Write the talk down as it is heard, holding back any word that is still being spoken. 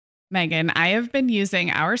Megan, I have been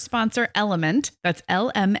using our sponsor Element, that's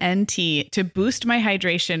LMNT, to boost my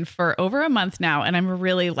hydration for over a month now, and I'm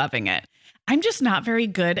really loving it. I'm just not very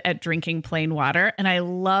good at drinking plain water, and I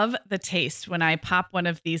love the taste when I pop one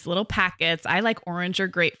of these little packets. I like orange or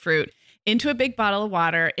grapefruit into a big bottle of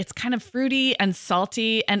water. It's kind of fruity and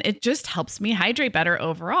salty, and it just helps me hydrate better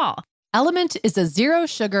overall. Element is a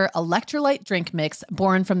zero-sugar electrolyte drink mix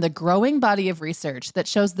born from the growing body of research that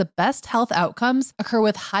shows the best health outcomes occur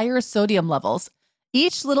with higher sodium levels.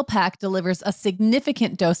 Each little pack delivers a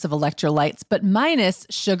significant dose of electrolytes, but minus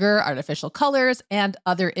sugar, artificial colors, and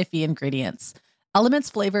other iffy ingredients. Element's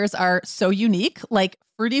flavors are so unique, like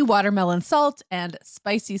fruity watermelon salt and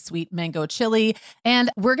spicy sweet mango chili. And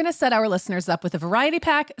we're going to set our listeners up with a variety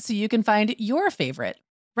pack so you can find your favorite.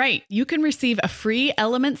 Right. You can receive a free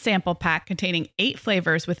Element sample pack containing 8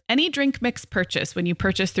 flavors with any drink mix purchase when you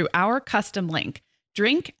purchase through our custom link,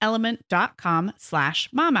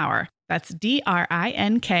 drinkelement.com/momhour. That's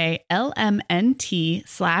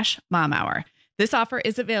DRINKLMNT/momhour. This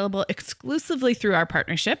is available exclusively through our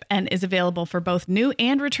partnership and is available for both new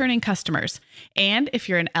and returning customers. And if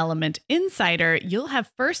you're an Element insider, you'll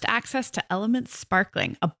have first access to Element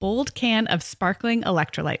Sparkling, a bold can of sparkling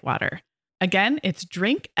electrolyte water. Again, it's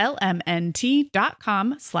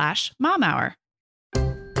drinklmnt.com/momhour.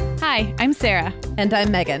 Hi, I'm Sarah. And I'm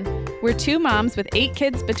Megan. We're 2 moms with 8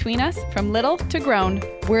 kids between us, from little to grown.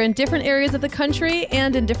 We're in different areas of the country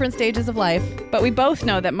and in different stages of life. But we both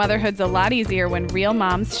know that motherhood's a lot easier when real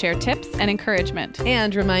moms share tips and encouragement.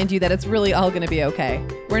 And remind you that it's really all going to be okay.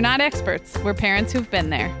 We're not experts. We're parents who've been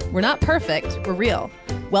there. We're not perfect. We're real.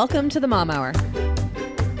 Welcome to the Mom Hour.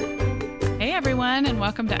 Hey everyone, and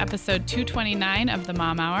welcome to episode 229 of the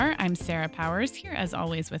Mom Hour. I'm Sarah Powers, here as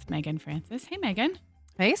always with Megan Francis. Hey Megan.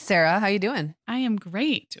 Hey Sarah, how you doing? I am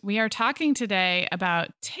great. We are talking today about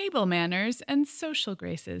table manners and social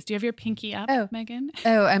graces. Do you have your pinky up, Megan?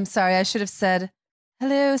 Oh, I'm sorry. I should have said,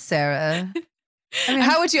 hello, Sarah. I mean,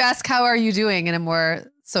 how would you ask, how are you doing in a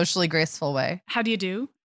more socially graceful way? How do you do?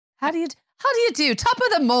 How do you do? Top of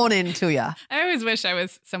the morning to ya. I always wish I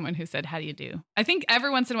was someone who said, how do you do? I think every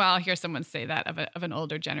once in a while I'll hear someone say that of an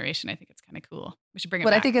older generation. I think it's kind of cool. We should bring it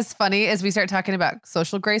back. What I think is funny is we start talking about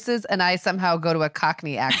social graces and I somehow go to a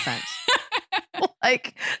Cockney accent.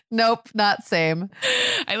 Like, nope, not same.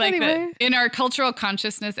 I like that in our cultural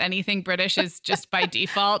consciousness, anything British is just by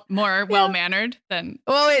default more well-mannered than...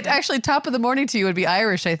 Well, actually, top of the morning to you would be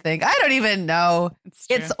Irish, I think. I don't even know.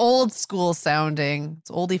 It's old school sounding.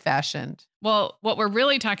 It's oldie fashioned. Well, what we're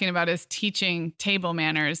really talking about is teaching table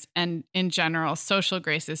manners and in general social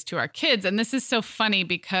graces to our kids. And this is so funny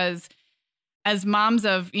because as moms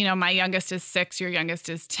of, my youngest is 6, your youngest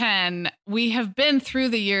is 10, we have been through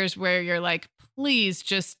the years where you're like, please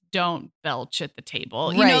just don't belch at the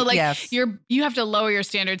table. Yes. You have to lower your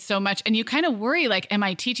standards so much and you kind of worry, like, am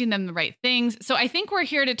I teaching them the right things? So I think we're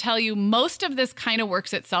here to tell you most of this kind of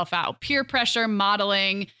works itself out. Peer pressure,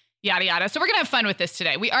 modeling, yada, yada. So we're going to have fun with this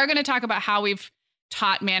today. We are going to talk about how we've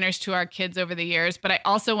taught manners to our kids over the years. But I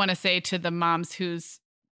also want to say to the moms whose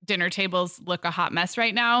dinner tables look a hot mess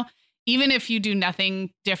right now, even if you do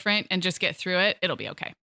nothing different and just get through it, it'll be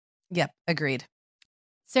okay. Yep. Agreed.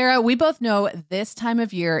 Sarah, we both know this time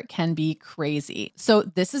of year can be crazy. So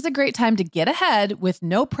this is a great time to get ahead with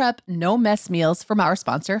no prep, no mess meals from our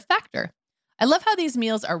sponsor, Factor. I love how these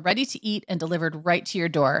meals are ready to eat and delivered right to your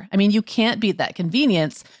door. I mean, you can't beat that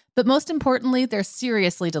convenience, but most importantly, they're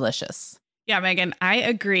seriously delicious. Yeah, Megan, I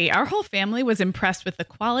agree. Our whole family was impressed with the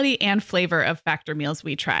quality and flavor of Factor meals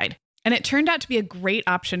we tried. And it turned out to be a great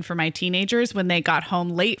option for my teenagers when they got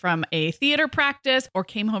home late from a theater practice or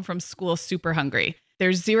came home from school super hungry.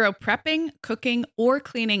 There's zero prepping, cooking, or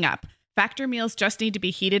cleaning up. Factor meals just need to be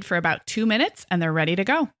heated for about 2 minutes and they're ready to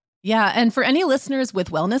go. Yeah, and for any listeners with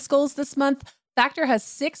wellness goals this month, Factor has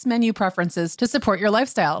 6 menu preferences to support your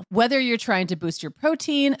lifestyle. Whether you're trying to boost your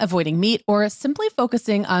protein, avoiding meat, or simply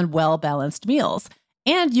focusing on well-balanced meals.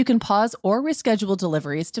 And you can pause or reschedule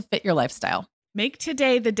deliveries to fit your lifestyle. Make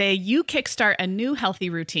today the day you kickstart a new healthy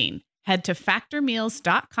routine. Head to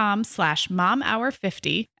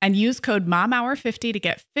factormeals.com/momhour50 and use code momhour50 to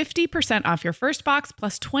get 50% off your first box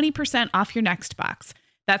plus 20% off your next box.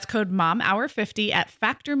 That's code momhour50 at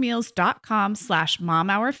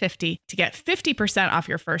factormeals.com/momhour50 to get 50% off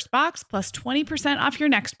your first box plus 20% off your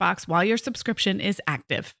next box while your subscription is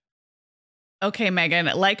active. Okay, Megan,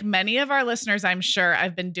 like many of our listeners, I'm sure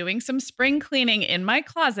I've been doing some spring cleaning in my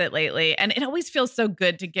closet lately, and it always feels so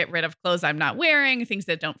good to get rid of clothes I'm not wearing, things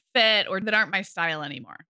that don't fit or that aren't my style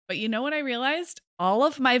anymore. But you know what I realized? All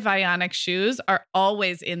of my Vionic shoes are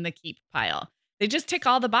always in the keep pile. They just tick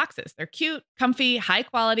all the boxes. They're cute, comfy, high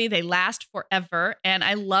quality. They last forever. And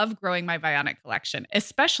I love growing my Vionic collection,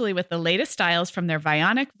 especially with the latest styles from their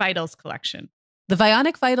Vionic Vitals collection. The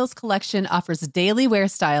Vionic Vitals collection offers daily wear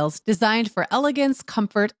styles designed for elegance,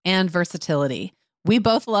 comfort, and versatility. We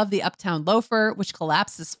both love the Uptown loafer, which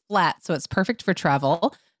collapses flat, so it's perfect for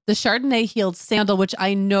travel. The Chardonnay heeled sandal, which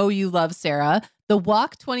I know you love, Sarah. The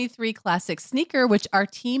Walk 23 classic sneaker, which our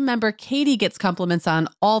team member Katie gets compliments on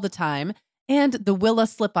all the time. And the Willa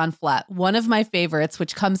slip-on flat, one of my favorites,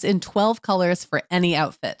 which comes in 12 colors for any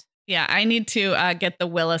outfit. Yeah, I need to get the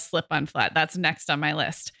Willa slip-on flat. That's next on my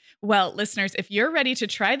list. Well, listeners, if you're ready to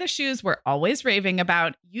try the shoes we're always raving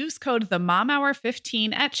about, use code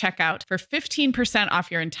TheMomHour15 at checkout for 15%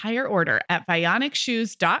 off your entire order at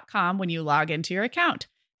VionicShoes.com when you log into your account.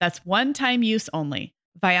 That's one-time use only.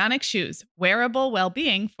 Vionic Shoes, wearable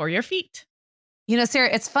well-being for your feet. You know,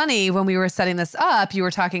 Sarah, it's funny when we were setting this up, you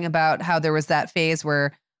were talking about how there was that phase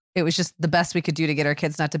where it was just the best we could do to get our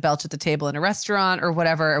kids not to belch at the table in a restaurant or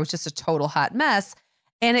whatever. It was just a total hot mess.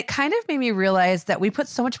 And it kind of made me realize that we put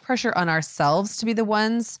so much pressure on ourselves to be the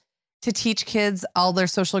ones to teach kids all their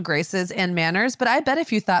social graces and manners. But I bet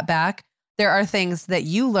if you thought back, there are things that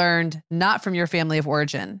you learned not from your family of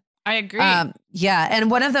origin. I agree. Yeah.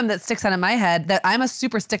 And one of them that sticks out in my head that I'm a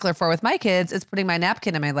super stickler for with my kids is putting my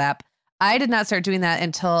napkin in my lap. I did not start doing that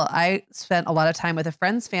until I spent a lot of time with a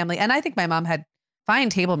friend's family. And I think my mom had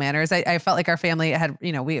fine table manners. I felt like our family had,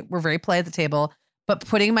 we were very polite at the table, but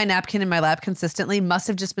putting my napkin in my lap consistently must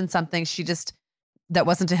have just been something that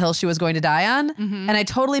wasn't a hill she was going to die on. Mm-hmm. And I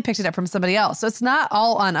totally picked it up from somebody else. So it's not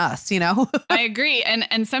all on us, I agree.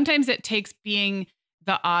 And sometimes it takes being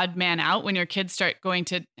the odd man out when your kids start going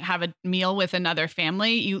to have a meal with another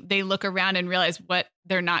family. They look around and realize what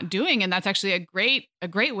they're not doing. And that's actually a great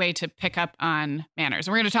way to pick up on manners.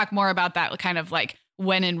 And we're going to talk more about that kind of like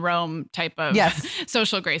when in Rome type of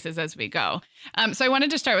social graces as we go. So I wanted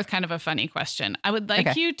to start with kind of a funny question. I would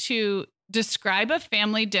like you to describe a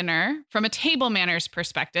family dinner from a table manners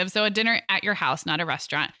perspective. So a dinner at your house, not a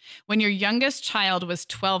restaurant, when your youngest child was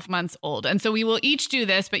 12 months old. And so we will each do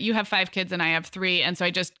this, but you have 5 kids and I have 3. And so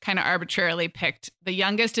I just kind of arbitrarily picked the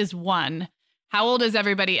youngest is 1. How old is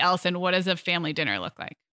everybody else? And what does a family dinner look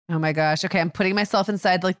like? Oh my gosh. Okay. I'm putting myself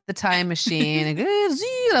inside like the time machine. And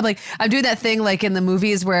I'm doing that thing like in the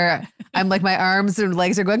movies where I'm like my arms and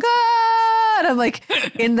legs are going, and I'm like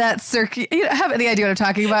in that circuit. You have any idea what I'm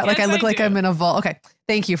talking about? Like I look like I'm in a vault. Okay.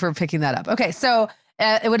 Thank you for picking that up. Okay. So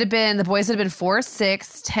it would have been, the boys would have been 4,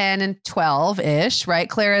 6, 10, and 12-ish, right?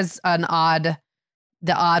 Clara's the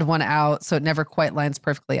odd one out. So it never quite lines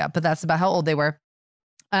perfectly up, but that's about how old they were.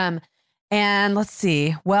 And let's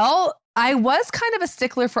see. Well, I was kind of a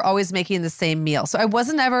stickler for always making the same meal. So I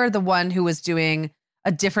wasn't ever the one who was doing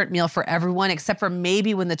a different meal for everyone, except for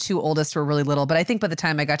maybe when the 2 oldest were really little. But I think by the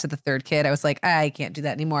time I got to the 3rd kid, I was like, I can't do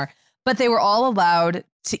that anymore. But they were all allowed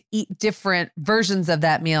to eat different versions of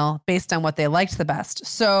that meal based on what they liked the best.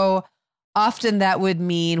 So often that would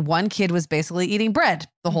mean one kid was basically eating bread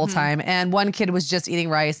the whole time, and one kid was just eating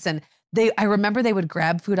rice. And I remember they would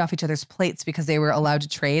grab food off each other's plates because they were allowed to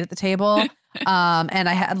trade at the table. And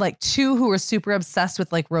I had like 2 who were super obsessed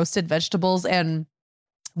with like roasted vegetables, and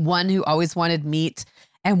one who always wanted meat,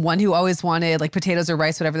 and one who always wanted like potatoes or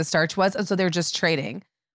rice, whatever the starch was. And so they're just trading.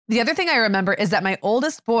 The other thing I remember is that my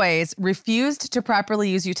oldest boys refused to properly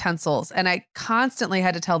use utensils, and I constantly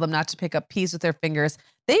had to tell them not to pick up peas with their fingers.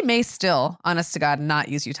 They may still, honest to God, not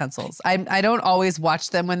use utensils. I don't always watch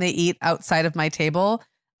them when they eat outside of my table.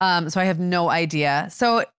 So I have no idea.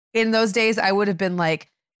 So in those days, I would have been like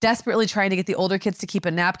desperately trying to get the older kids to keep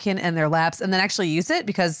a napkin in their laps and then actually use it,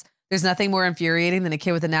 because there's nothing more infuriating than a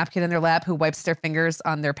kid with a napkin in their lap who wipes their fingers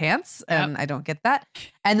on their pants. And I don't get that.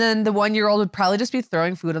 And then the 1-year-old would probably just be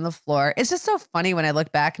throwing food on the floor. It's just so funny when I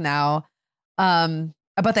look back now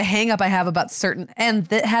about the hang up I have about certain things.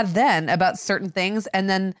 And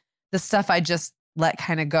then the stuff I just let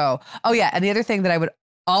kind of go. Oh yeah. And the other thing that I would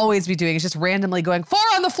always be doing is just randomly going 4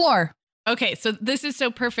 on the floor. Okay, so this is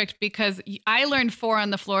so perfect because I learned 4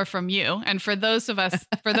 on the floor from you. And for those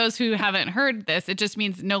who haven't heard this, it just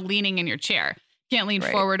means no leaning in your chair. Can't lean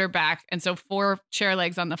forward or back. And so 4 chair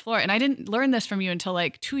legs on the floor. And I didn't learn this from you until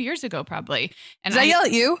like 2 years ago, probably. And Did I yell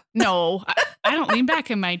at you? No, I don't lean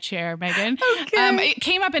back in my chair, Megan. Okay. It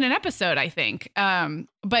came up in an episode, I think.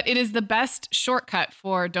 But it is the best shortcut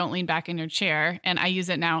for don't lean back in your chair. And I use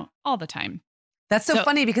it now all the time. That's so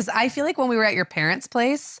funny because I feel like when we were at your parents'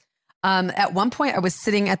 place, at one point I was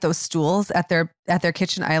sitting at those stools at their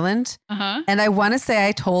kitchen island. And I want to say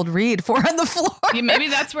I told Reed 4 on the floor. Yeah, maybe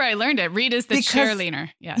that's where I learned it. Reed is the chair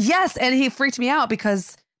leaner. Yes. And he freaked me out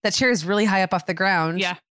because that chair is really high up off the ground.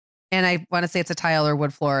 Yeah. and I want to say it's a tile or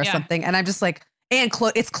wood floor or something. And I'm just like, and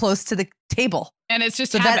it's close to the table. And it's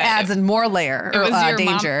just so habit. That adds in more layer or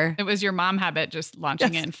danger. It was your mom habit just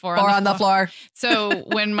launching in four on the floor. So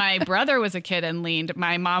when my brother was a kid and leaned,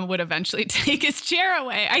 my mom would eventually take his chair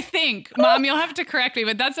away. I think, Mom, you'll have to correct me,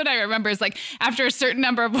 but that's what I remember is like after a certain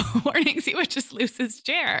number of warnings, he would just lose his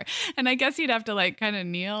chair. And I guess he'd have to like kind of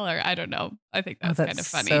kneel or I don't know. I think that's kind of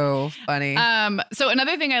funny. So funny. So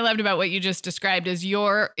another thing I loved about what you just described is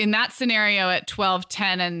you're in that scenario at 12,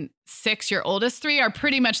 10, and 6, your oldest 3 are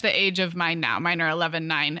pretty much the age of mine now. Mine are 11,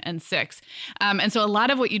 9, and 6. And so a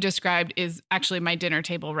lot of what you described is actually my dinner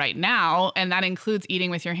table right now. And that includes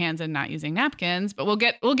eating with your hands and not using napkins. But we'll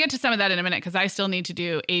get to some of that in a minute because I still need to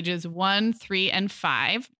do ages 1, 3, and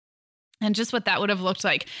 5. And just what that would have looked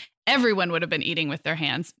like. Everyone would have been eating with their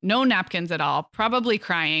hands, no napkins at all, probably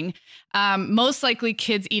crying. Most likely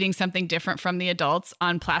kids eating something different from the adults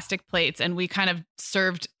on plastic plates. And we kind of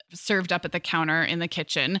served up at the counter in the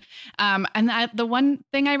kitchen. And the one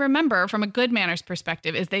thing I remember from a good manners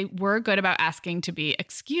perspective is they were good about asking to be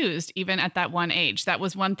excused, even at that one age. That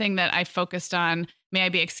was one thing that I focused on. May I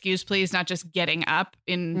be excused, please? Not just getting up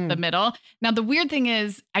in the middle. Now, the weird thing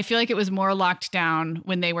is, I feel like it was more locked down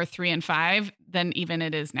when they were 3 and 5 than even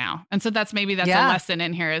it is now. And so that's a lesson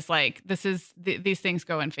in here is like, these things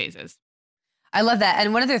go in phases. I love that.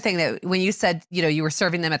 And one other thing that when you said, you were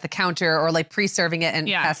serving them at the counter or like pre-serving it and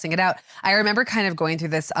passing it out, I remember kind of going through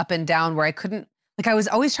this up and down where I was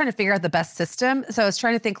always trying to figure out the best system. So I was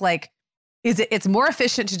trying to think like, it's more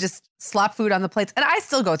efficient to just slop food on the plates. And I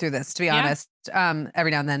still go through this, to be honest, every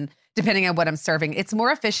now and then, depending on what I'm serving. It's more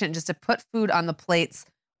efficient just to put food on the plates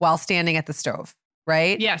while standing at the stove,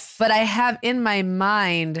 right? Yes. But I have in my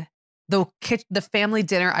mind, the family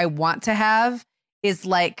dinner I want to have is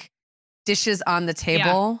like dishes on the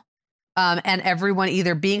table and everyone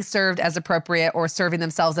either being served as appropriate or serving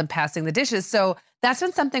themselves and passing the dishes. So that's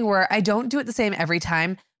been something where I don't do it the same every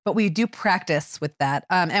time, but we do practice with that.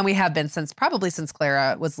 And we have been since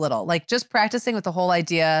Clara was little, like just practicing with the whole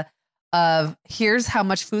idea of here's how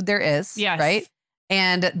much food there is, right?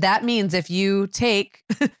 And that means if you take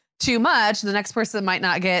too much, the next person might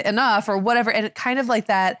not get enough or whatever. And it kind of like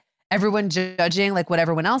that, everyone judging like what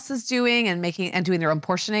everyone else is doing and doing their own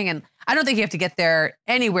portioning. And I don't think you have to get there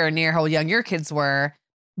anywhere near how young your kids were,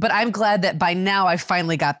 but I'm glad that by now I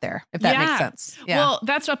finally got there, if that makes sense. Yeah. Well,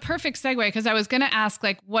 that's a perfect segue because I was going to ask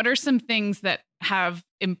like, what are some things that have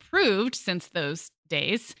improved since those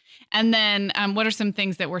days? And then what are some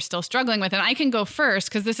things that we're still struggling with? And I can go first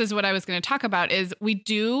because this is what I was going to talk about is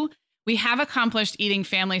we have accomplished eating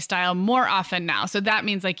family style more often now. So that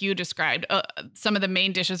means like you described, some of the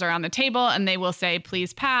main dishes are on the table and they will say,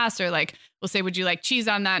 please pass, or like, we'll say, would you like cheese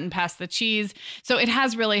on that and pass the cheese? So it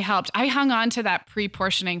has really helped. I hung on to that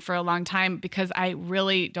pre-portioning for a long time because I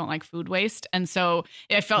really don't like food waste. And so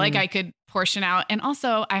I felt like I could portion out. And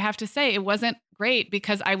also I have to say it wasn't great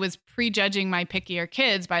because I was prejudging my pickier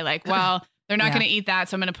kids by like, well, they're not going to eat that.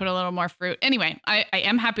 So I'm going to put a little more fruit. Anyway, I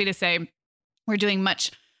am happy to say we're doing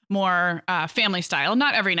much more family style,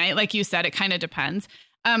 not every night. Like you said, it kind of depends.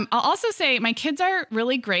 I'll also say my kids are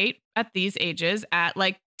really great at these ages at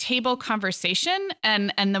like table conversation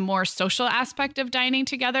and the more social aspect of dining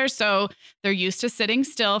together. So they're used to sitting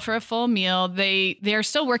still for a full meal. They're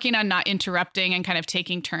still working on not interrupting and kind of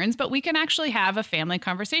taking turns, but we can actually have a family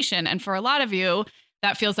conversation. And for a lot of you,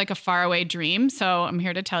 that feels like a faraway dream. So I'm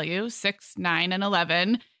here to tell you 6, 9, and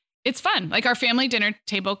 11, it's fun. Like our family dinner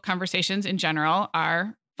table conversations in general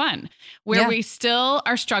are fun. Where we still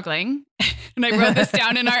are struggling, and I wrote this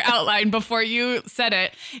down in our outline before you said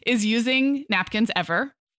it, is using napkins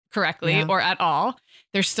ever correctly or at all.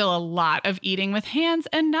 There's still a lot of eating with hands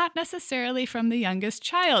and not necessarily from the youngest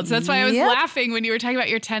child. So that's why I was laughing when you were talking about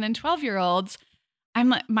your 10 and 12-year-olds. I'm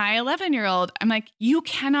like, my 11-year-old, I'm like, you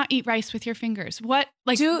cannot eat rice with your fingers. What?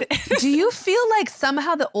 Like, do you feel like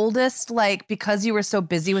somehow the oldest, like, because you were so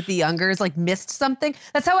busy with the youngers, like missed something?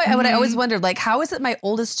 That's how I always wondered, like, how is it my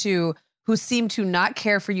oldest two who seem to not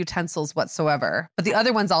care for utensils whatsoever, but the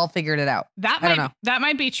other ones all figured it out? That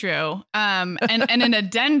might be true. And an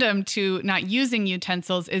addendum to not using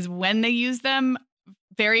utensils is when they use them,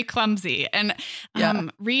 very clumsy. And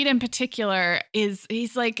Reed in particular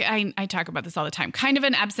he's like, I talk about this all the time, kind of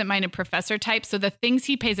an absent-minded professor type. So the things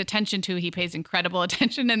he pays attention to, he pays incredible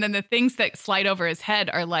attention. And then the things that slide over his head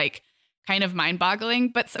are like kind of mind-boggling.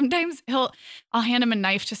 But sometimes I'll hand him a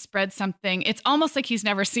knife to spread something. It's almost like he's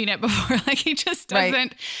never seen it before. Like he just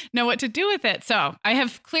doesn't know what to do with it. So I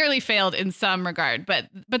have clearly failed in some regard, but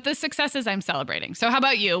the successes I'm celebrating. So how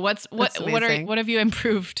about you? What have you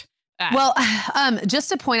improved that? Well, just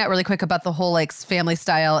to point out really quick about the whole like family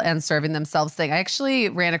style and serving themselves thing. I actually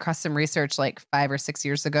ran across some research like 5 or 6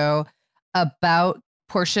 years ago about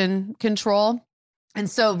portion control. And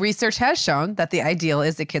so research has shown that the ideal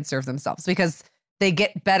is that kids serve themselves because they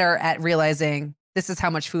get better at realizing this is how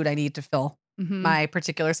much food I need to fill my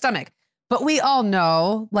particular stomach. But we all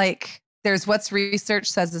know, like, there's what's research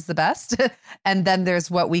says is the best. And then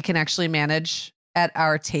there's what we can actually manage at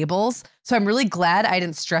our tables. So I'm really glad I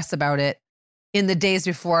didn't stress about it in the days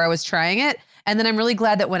before I was trying it. And then I'm really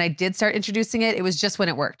glad that when I did start introducing it, it was just when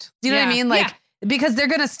it worked. Do you know what I mean? Like, because they're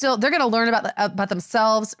going to learn about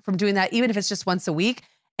themselves from doing that, even if it's just once a week.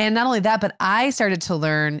 And not only that, but I started to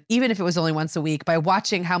learn, even if it was only once a week, by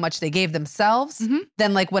watching how much they gave themselves.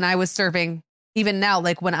 Then like when I was serving, even now,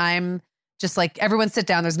 like when I'm just like, everyone sit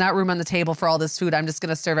down, there's not room on the table for all this food. I'm just going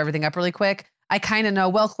to serve everything up really quick. I kind of know,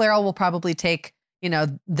 well, Clara will probably take, you know,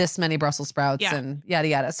 this many Brussels sprouts and yada,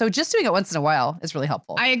 yada. So just doing it once in a while is really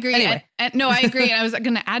helpful. I agree. Anyway. No, I agree. And I was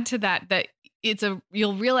going to add to that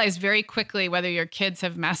you'll realize very quickly whether your kids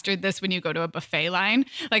have mastered this when you go to a buffet line.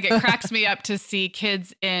 Like it cracks me up to see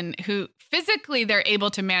kids who physically they're able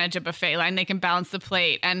to manage a buffet line. They can balance the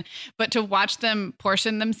plate but to watch them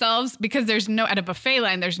portion themselves, because at a buffet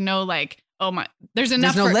line, there's no like, oh my, there's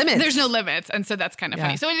enough. There's no limits. And so that's kind of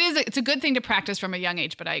funny. So it's a good thing to practice from a young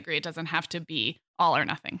age, but I agree. It doesn't have to be all or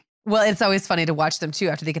nothing. Well, it's always funny to watch them too,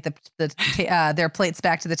 after they get their plates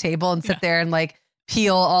back to the table and sit there and like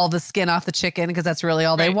peel all the skin off the chicken because that's really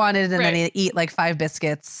all they wanted. And then they eat like 5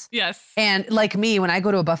 biscuits. Yes. And like me, when I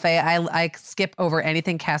go to a buffet, I skip over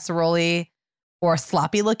anything casserole or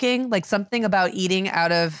sloppy looking, like something about eating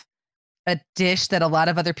out of a dish that a lot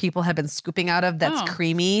of other people have been scooping out of that's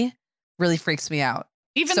creamy really freaks me out.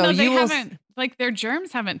 Even though they haven't, like their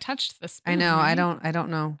germs haven't touched the spoon. I know. Right? I don't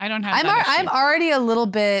know. I don't have that issue. I'm already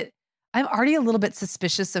a little bit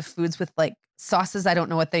suspicious of foods with like sauces. I don't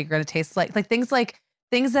know what they're going to taste like. Like things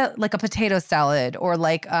that like a potato salad or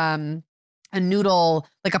like a noodle,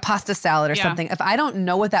 like a pasta salad or something. If I don't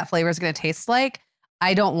know what that flavor is going to taste like,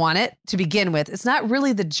 I don't want it to begin with. It's not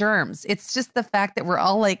really the germs. It's just the fact that we're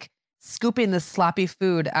all like scooping this sloppy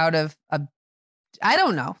food out of I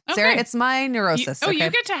don't know. Okay. Sarah, it's my neurosis. You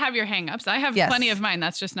get to have your hangups. I have plenty of mine.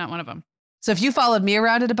 That's just not one of them. So if you followed me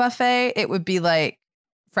around at a buffet, it would be like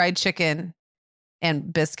fried chicken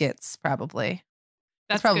and biscuits, probably.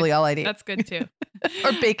 That's probably good. all I'd eat. That's good too.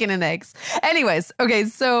 Or bacon and eggs. Anyways, okay.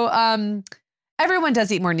 So everyone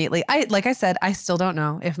does eat more neatly. Like I said, I still don't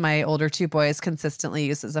know if my older 2 boys consistently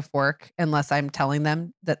uses a fork unless I'm telling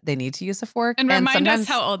them that they need to use a fork. And remind us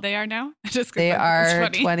how old they are now. They are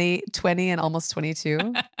 20 and almost 22.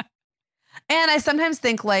 And I sometimes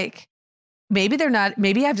think like, maybe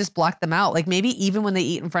I've just blocked them out. Like maybe even when they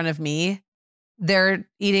eat in front of me, they're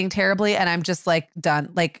eating terribly and I'm just like done.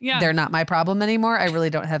 Like they're not my problem anymore. I really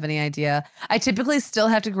don't have any idea. I typically still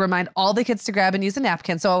have to remind all the kids to grab and use a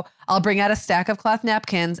napkin. So I'll bring out a stack of cloth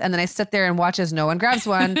napkins and then I sit there and watch as no one grabs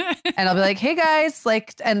one. And I'll be like, hey guys,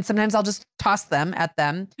 like, and sometimes I'll just toss them at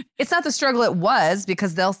them. It's not the struggle it was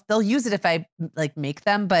because they'll use it if I like make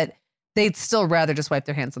them, but they'd still rather just wipe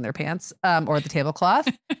their hands on their pants or the tablecloth.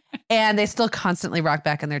 And they still constantly rock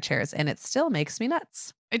back in their chairs and it still makes me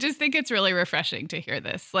nuts. I just think it's really refreshing to hear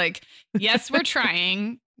this. Like, yes, we're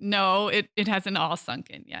trying. No, it hasn't all sunk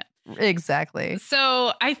in yet. Exactly.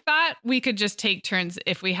 So I thought we could just take turns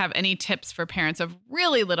if we have any tips for parents of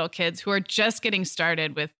really little kids who are just getting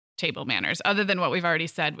started with table manners, other than what we've already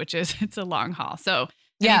said, which is it's a long haul. So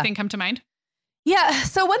anything come to mind? Yeah.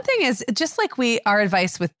 So one thing is just like our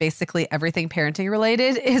advice with basically everything parenting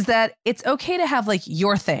related is that it's okay to have like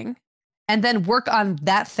your thing and then work on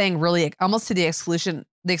that thing really almost to the exclusion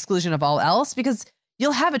of all else, because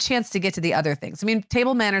you'll have a chance to get to the other things. I mean,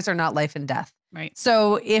 table manners are not life and death. Right.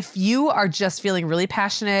 So if you are just feeling really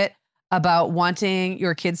passionate about wanting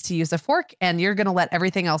your kids to use a fork and you're going to let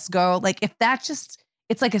everything else go, like if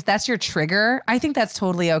that's your trigger, I think that's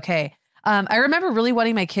totally okay. I remember really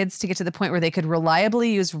wanting my kids to get to the point where they could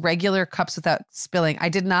reliably use regular cups without spilling. I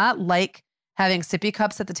did not like having sippy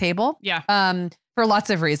cups at the table. Yeah. For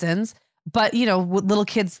lots of reasons. But, you know, with little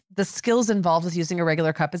kids, the skills involved with using a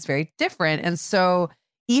regular cup is very different. And so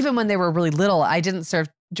even when they were really little, I didn't serve,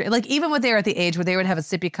 like even when they were at the age where they would have a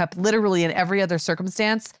sippy cup, literally in every other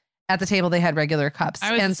circumstance at the table, they had regular cups.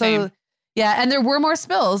 And so, and there were more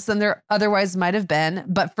spills than there otherwise might have been.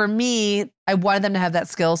 But for me, I wanted them to have that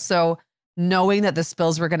skill. So knowing that the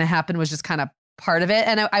spills were going to happen was just kind of part of it.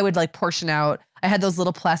 And I would like portion out. I had those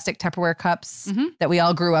little plastic Tupperware cups that we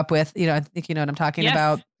all grew up with. You know, I think you know what I'm talking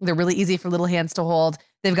about. They're really easy for little hands to hold.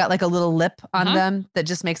 They've got like a little lip on them that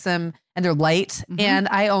just makes them, and they're light. And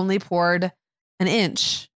I only poured an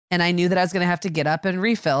inch And I knew that I was going to have to get up and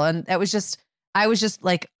refill. And I was just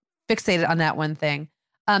like fixated on that one thing.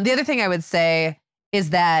 The other thing I would say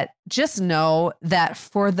is that just know that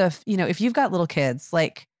for the, if you've got little kids,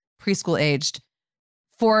 like preschool aged,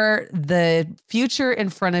 for the future in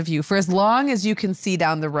front of you, for as long as you can see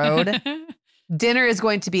down the road, dinner is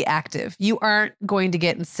going to be active. You aren't going to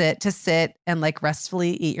get and sit and like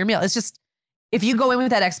restfully eat your meal. It's just, if you go in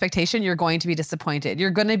with that expectation, you're going to be disappointed.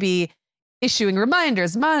 You're going to be issuing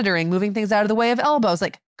reminders, monitoring, moving things out of the way of elbows,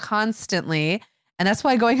 like constantly. And that's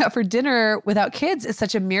why going out for dinner without kids is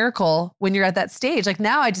such a miracle when you're at that stage. Like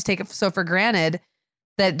now I just take it so for granted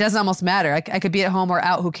that it doesn't almost matter. I could be at home or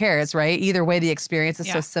out, who cares, right? Either way, the experience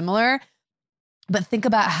is so similar. But think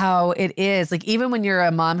about how it is. Like even when you're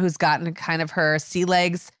a mom who's gotten kind of her sea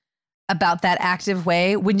legs about that active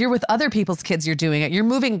way, when you're with other people's kids, you're doing it. You're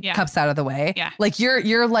moving cups out of the way. Yeah. Like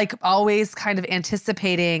you're like always kind of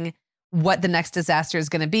anticipating what the next disaster is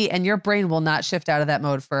going to be. And your brain will not shift out of that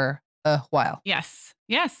mode for a while. Yes.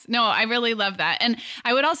 Yes. No, I really love that. And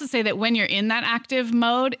I would also say that when you're in that active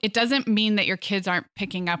mode, it doesn't mean that your kids aren't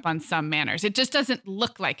picking up on some manners. It just doesn't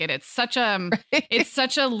look like it. It's such a, it's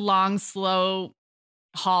such a long, slow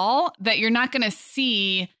haul that you're not going to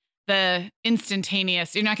see the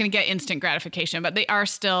instantaneous, you're not going to get instant gratification, but they are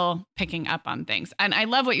still picking up on things. And I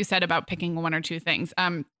love what you said about picking one or two things.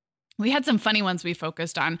 We had some funny ones we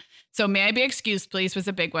focused on. So may I be excused, please, was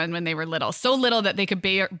a big one when they were little. So little that they could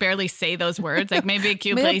barely say those words. Like maybe a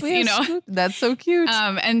cute please, That's so cute.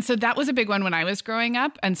 And so that was a big one when I was growing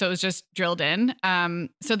up. And so it was just drilled in.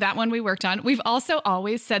 So that one we worked on. We've also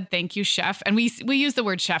always said, thank you, chef. And we use the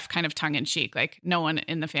word chef kind of tongue in cheek. Like no one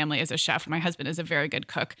in the family is a chef. My husband is a very good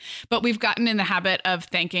cook. But we've gotten in the habit of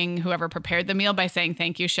thanking whoever prepared the meal by saying,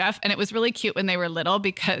 thank you, chef. And it was really cute when they were little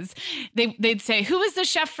because they'd say, who was the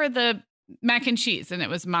chef for the mac and cheese? And it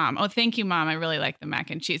was mom. Oh, thank you, mom. I really like the mac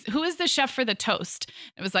and cheese. Who is the chef for the toast?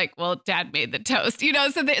 It was like, well, dad made the toast,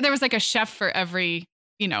 so there was like a chef for every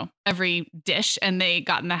dish. And they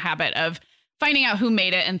got in the habit of finding out who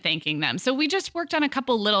made it and thanking them. So we just worked on a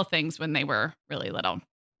couple little things when they were really little.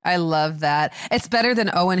 I love that. It's better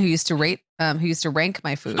than Owen, who used to rank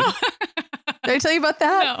my food. Did I tell you about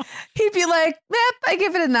that? No. He'd be like, I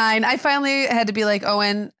give it a 9. I finally had to be like,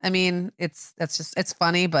 Owen, I mean, it's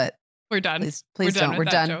funny, but we're done. Please don't. We're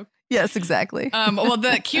done. Joke. Yes, exactly. Well,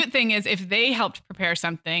 the cute thing is if they helped prepare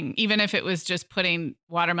something, even if it was just putting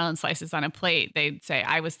watermelon slices on a plate, they'd say,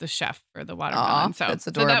 I was the chef for the watermelon. So that's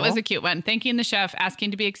adorable. So that was a cute one. Thanking the chef,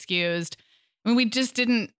 asking to be excused. I mean, we just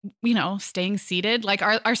didn't, staying seated. Like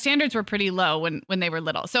our standards were pretty low when they were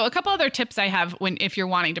little. So a couple other tips I have if you're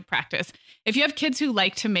wanting to practice. If you have kids who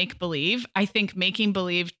like to make believe, I think making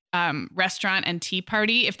believe restaurant and tea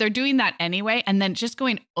party, if they're doing that anyway, and then just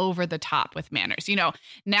going over the top with manners,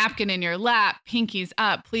 napkin in your lap, pinkies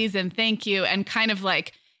up, please and thank you, and kind of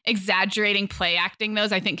like exaggerating, play acting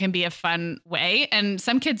those, I think can be a fun way. And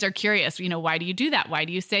some kids are curious, why do you do that? Why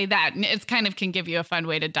do you say that? And it's kind of can give you a fun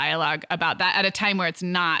way to dialogue about that at a time where it's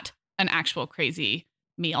not an actual crazy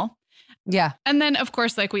meal. Yeah. And then, of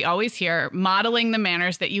course, like we always hear, modeling the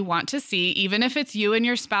manners that you want to see, even if it's you and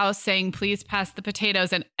your spouse saying, please pass the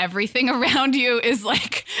potatoes and everything around you is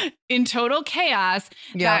like in total chaos,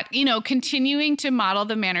 that, continuing to model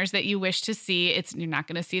the manners that you wish to see. You're not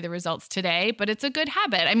going to see the results today, but it's a good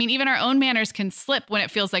habit. I mean, even our own manners can slip when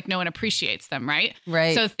it feels like no one appreciates them, right?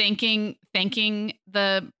 Right. So thanking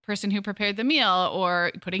the person who prepared the meal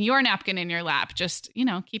or putting your napkin in your lap, just,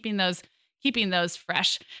 keeping those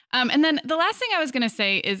fresh. And then the last thing I was going to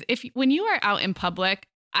say is when you are out in public,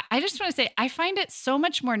 I just want to say, I find it so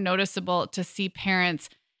much more noticeable to see parents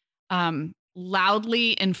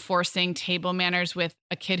loudly enforcing table manners with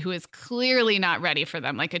a kid who is clearly not ready for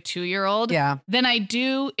them, like a 2-year-old, than I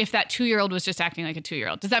do if that 2-year-old was just acting like a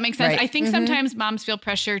 2-year-old. Does that make sense? Right. I think sometimes moms feel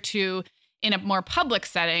pressure to, in a more public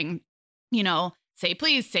setting, say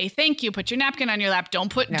please, say thank you, put your napkin on your lap,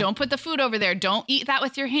 don't put the food over there, don't eat that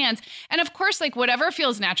with your hands. And of course, like whatever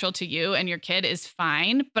feels natural to you and your kid is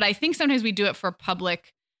fine. But I think sometimes we do it for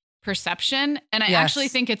public perception. And I actually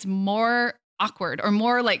think it's more awkward or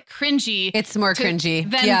more like cringy. It's more cringy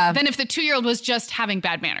than if the 2-year-old was just having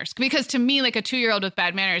bad manners. Because to me, like a 2-year-old with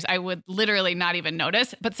bad manners, I would literally not even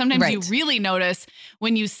notice. But sometimes you really notice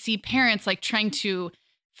when you see parents like trying to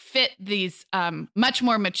fit these much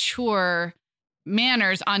more mature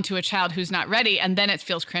manners onto a child who's not ready, and then it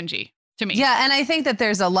feels cringy to me. Yeah, and I think that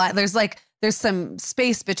there's some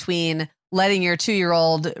space between letting your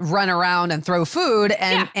 2-year-old run around and throw food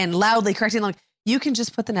and loudly correcting them. You can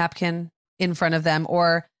just put the napkin in front of them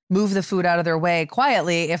or move the food out of their way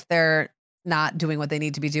quietly if they're not doing what they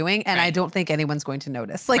need to be doing. And Right. I don't think anyone's going to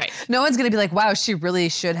notice. Like Right. no one's going to be like, wow, she really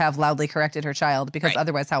should have loudly corrected her child, because Right.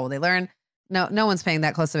 otherwise how will they learn? No one's paying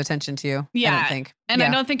that close of attention to you. I Yeah. don't think. And Yeah.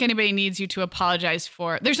 I don't think anybody needs you to apologize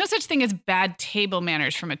for. There's no such thing as bad table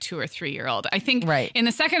manners from a 2 or 3-year-old. I think Right. in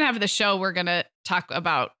the second half of the show, we're going to talk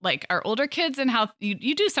about like our older kids and how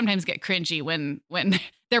you do sometimes get cringy when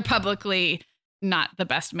they're publicly not the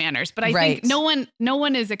best manners. But I Right. think no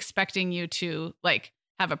one is expecting you to like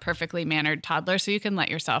have a perfectly mannered toddler. So you can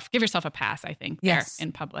give yourself a pass, I think, Yes. there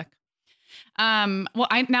in public. Well,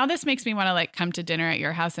 now this makes me want to like come to dinner at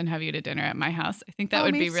your house and have you to dinner at my house. I think that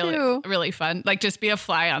would me be really, too. really fun. Like just be a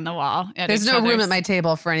fly on the wall. There's no room at my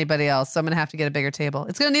table for anybody else. So I'm going to have to get a bigger table.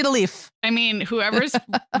 It's going to need a leaf. I mean, whoever's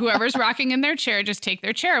rocking in their chair, just take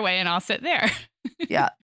their chair away and I'll sit there. Yeah.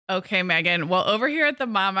 Okay, Megan. Well, over here at the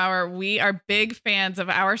Mom Hour, we are big fans of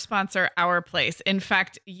our sponsor, Our Place. In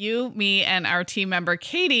fact, you, me, and our team member,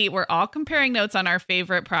 Katie, were all comparing notes on our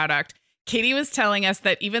favorite product. Katie was telling us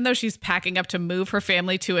that even though she's packing up to move her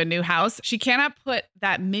family to a new house, she cannot put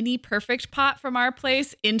that mini perfect pot from Our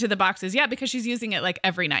Place into the boxes yet because she's using it like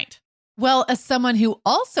every night. Well, as someone who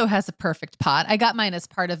also has a perfect pot, I got mine as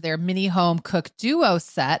part of their mini home cook duo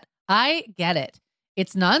set. I get it.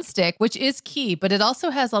 It's nonstick, which is key, but it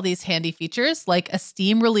also has all these handy features like a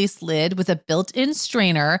steam release lid with a built-in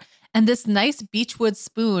strainer and this nice beechwood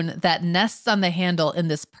spoon that nests on the handle in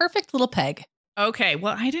this perfect little peg. Okay,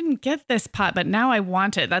 well, I didn't get this pot, but now I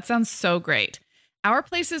want it. That sounds so great. Our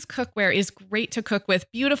Place's cookware is great to cook with,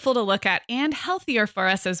 beautiful to look at, and healthier for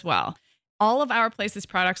us as well. All of Our Place's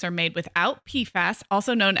products are made without PFAS,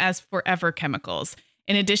 also known as forever chemicals.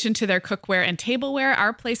 In addition to their cookware and tableware,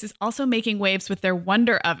 Our Place is also making waves with their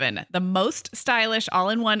Wonder Oven, the most stylish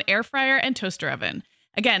all-in-one air fryer and toaster oven.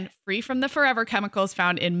 Again, free from the forever chemicals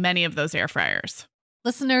found in many of those air fryers.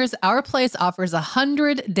 Listeners, Our Place offers a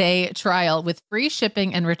 100-day trial with free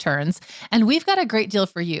shipping and returns, and we've got a great deal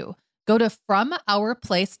for you. Go to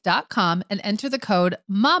FromOurPlace.com and enter the code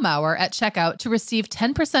MOMHOUR at checkout to receive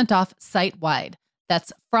 10% off site-wide.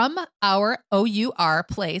 That's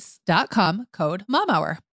FromOurPlace.com, code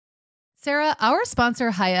MOMHOUR. Sarah, our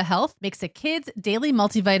sponsor, Hiya Health, makes a kid's daily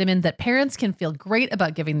multivitamin that parents can feel great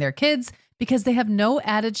about giving their kids because they have no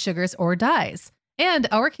added sugars or dyes. And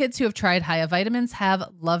our kids who have tried Hiya vitamins have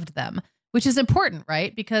loved them, which is important,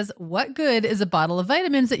 right? Because what good is a bottle of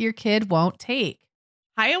vitamins that your kid won't take?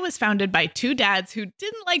 Hiya was founded by 2 dads who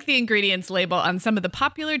didn't like the ingredients label on some of the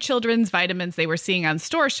popular children's vitamins they were seeing on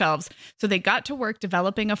store shelves, so they got to work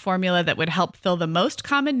developing a formula that would help fill the most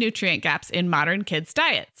common nutrient gaps in modern kids'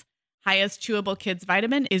 diets. Hiya's Chewable Kids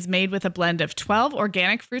Vitamin is made with a blend of 12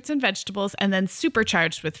 organic fruits and vegetables and then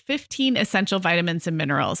supercharged with 15 essential vitamins and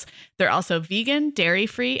minerals. They're also vegan,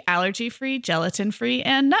 dairy-free, allergy-free, gelatin-free,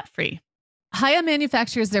 and nut-free. Hiya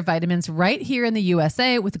manufactures their vitamins right here in the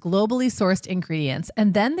USA with globally sourced ingredients,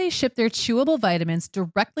 and then they ship their chewable vitamins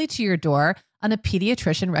directly to your door on a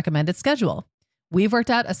pediatrician recommended schedule. We've worked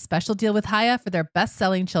out a special deal with Hiya for their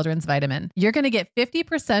best-selling children's vitamin. You're going to get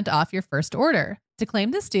 50% off your first order. To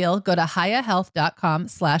claim this deal, go to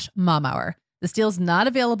hiyahealth.com/momhour. This deal is not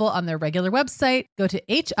available on their regular website. Go to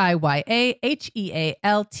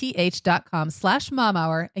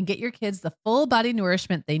hiyahealth.com/momhour and get your kids the full body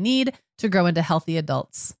nourishment they need to grow into healthy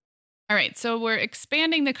adults. All right, so we're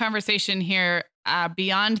expanding the conversation here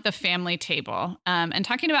beyond the family table and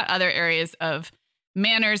talking about other areas of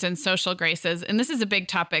manners and social graces. And this is a big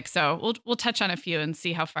topic, so we'll touch on a few and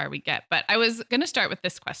see how far we get. But I was going to start with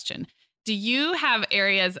this question. Do you have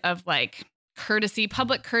areas of like courtesy,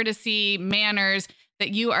 public courtesy, manners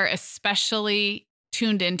that you are especially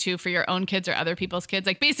tuned into for your own kids or other people's kids?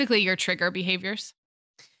 Like basically your trigger behaviors?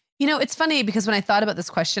 You know, it's funny because when I thought about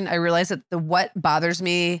this question, I realized that what bothers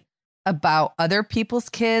me about other people's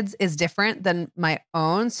kids is different than my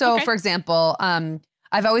own. So Okay. for example,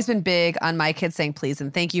 I've always been big on my kids saying please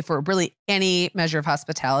and thank you for really any measure of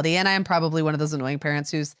hospitality. And I am probably one of those annoying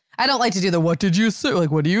parents I don't like to do the, what did you say?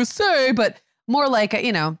 Like, what do you say? But more like,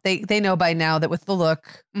 you know, they know by now that with the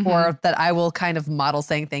look or that I will kind of model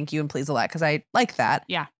saying thank you and please a lot because I like that.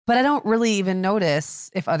 Yeah. But I don't really even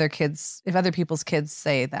notice if other people's kids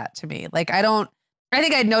say that to me. Like, I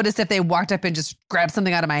think I'd notice if they walked up and just grabbed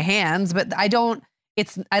something out of my hands, but I don't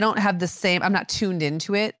have the same, I'm not tuned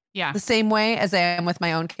into it Yeah. the same way as I am with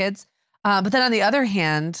my own kids. But then on the other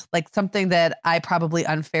hand, like something that I probably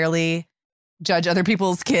unfairly judge other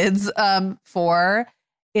people's kids for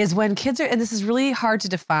is when kids are, and this is really hard to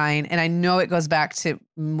define, and I know it goes back to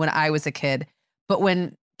when I was a kid, but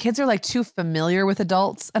when kids are like too familiar with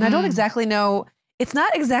adults, and I don't exactly know, it's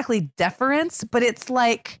not exactly deference, but it's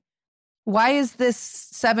like, why is this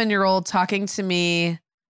 7-year-old talking to me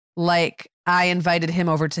like I invited him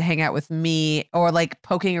over to hang out with me, or like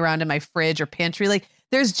poking around in my fridge or pantry. Like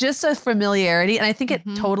there's just a familiarity. And I think it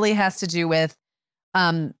totally has to do with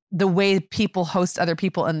the way people host other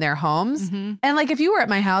people in their homes. And like, if you were at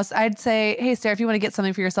my house, I'd say, hey, Sarah, if you want to get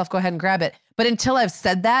something for yourself, go ahead and grab it. But until I've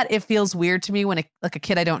said that, it feels weird to me when a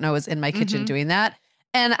kid I don't know is in my kitchen doing that.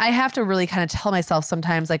 And I have to really kind of tell myself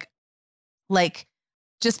sometimes like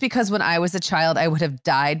just because when I was a child, I would have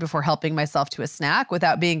died before helping myself to a snack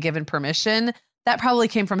without being given permission. That probably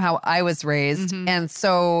came from how I was raised. And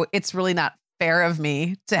so it's really not fair of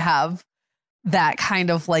me to have that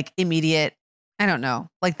kind of like immediate, I don't know,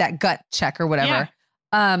 like that gut check or whatever.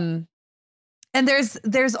 Yeah. And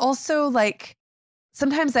there's also like,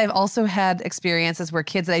 sometimes I've also had experiences where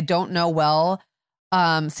kids that I don't know well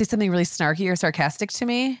say something really snarky or sarcastic to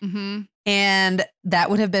me. And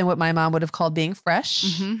that would have been what my mom would have called being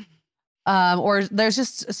fresh. Or there's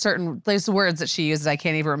just there's words that she uses I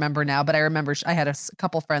can't even remember now, but I remember I had a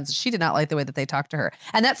couple friends, she did not like the way that they talked to her.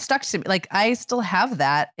 And that stuck to me. Like I still have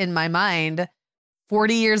that in my mind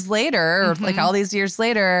 40 years later, or like all these years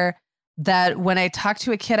later, that when I talk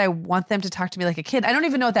to a kid, I want them to talk to me like a kid. I don't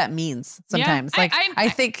even know what that means sometimes. Yeah, I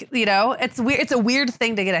think, it's weird. It's a weird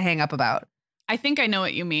thing to get a hang up about. I think I know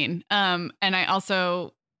what you mean. And I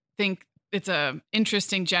also think it's a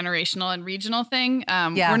interesting generational and regional thing.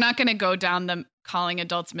 We're not going to go down the calling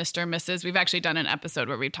adults Mr. and Mrs. We've actually done an episode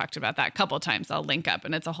where we've talked about that a couple of times. I'll link up,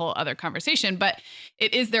 and it's a whole other conversation. But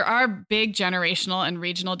there are big generational and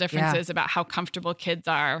regional differences about how comfortable kids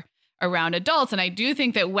are around adults. And I do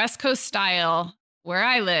think that West Coast style, where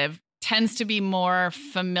I live, tends to be more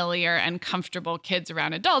familiar and comfortable kids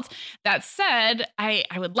around adults. That said, I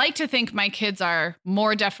would like to think my kids are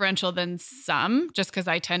more deferential than some, just because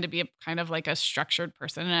I tend to be kind of like a structured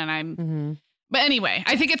person, and I'm. But anyway,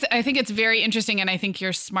 I think it's very interesting, and I think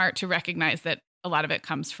you're smart to recognize that a lot of it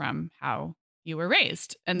comes from how you were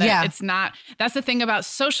raised, and that it's not. That's the thing about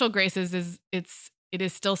social graces is it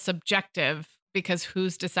is still subjective, because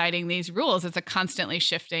who's deciding these rules? It's a constantly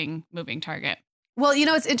shifting, moving target. Well,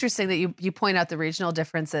 it's interesting that you point out the regional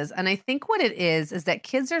differences. And I think what it is that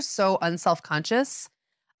kids are so unself-conscious.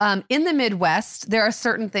 In the Midwest, there are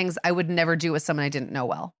certain things I would never do with someone I didn't know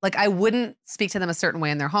well. Like I wouldn't speak to them a certain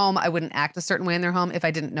way in their home. I wouldn't act a certain way in their home if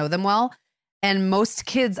I didn't know them well. And most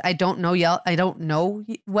kids I don't know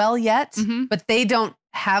well yet, but they don't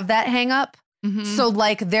have that hang up. So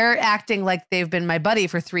like they're acting like they've been my buddy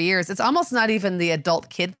for 3 years. It's almost not even the adult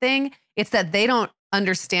kid thing. It's that they don't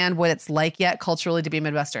understand what it's like yet culturally to be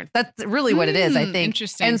Midwestern. That's really what it is, I think.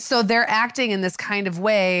 Interesting. And so they're acting in this kind of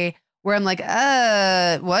way where I'm like,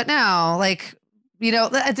 what now? Like,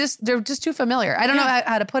 they're just too familiar. I don't know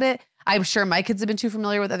how to put it. I'm sure my kids have been too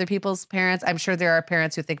familiar with other people's parents. I'm sure there are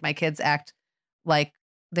parents who think my kids act like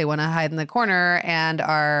they want to hide in the corner and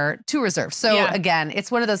are too reserved. So again, it's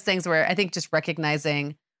one of those things where I think just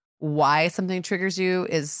recognizing why something triggers you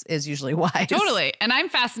is usually wise. Totally. And I'm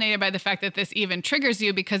fascinated by the fact that this even triggers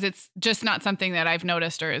you, because it's just not something that I've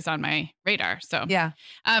noticed or is on my radar. So,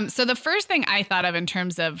 so the first thing I thought of in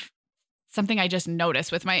terms of something I just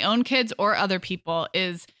noticed with my own kids or other people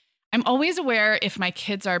is I'm always aware if my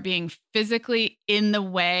kids are being physically in the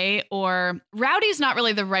way, or rowdy is not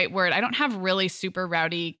really the right word. I don't have really super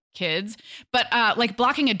rowdy kids, but like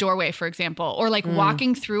blocking a doorway, for example, or like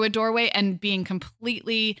walking through a doorway and being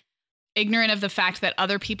completely ignorant of the fact that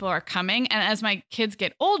other people are coming. And as my kids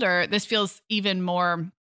get older, this feels even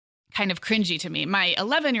more kind of cringy to me. My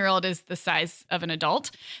 11-year-old is the size of an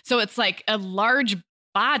adult. So it's like a large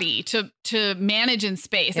body to manage in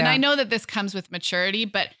space. And I know that this comes with maturity,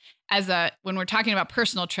 but when we're talking about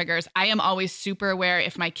personal triggers, I am always super aware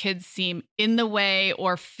if my kids seem in the way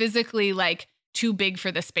or physically like too big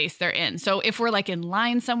for the space they're in. So if we're like in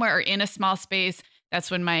line somewhere or in a small space,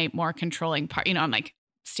 that's when my more controlling part, I'm like,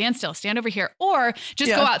 stand still, stand over here, or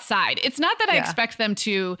just go outside. It's not that I expect them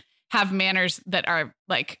to have manners that are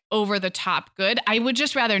like over the top good. I would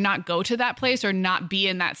just rather not go to that place or not be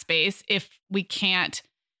in that space if we can't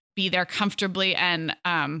be there comfortably and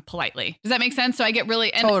politely. Does that make sense? So I get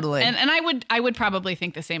really totally. And I would probably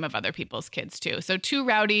think the same of other people's kids too. So too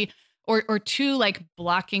rowdy or too like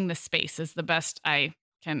blocking the space is the best I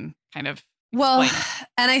can kind of explain it.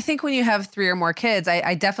 And I think when you have 3 or more kids,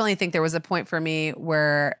 I definitely think there was a point for me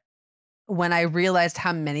where when I realized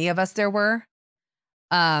how many of us there were,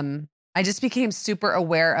 I just became super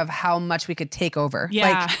aware of how much we could take over.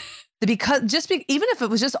 Yeah. Like even if it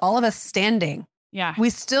was just all of us standing, we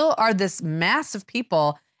still are this mass of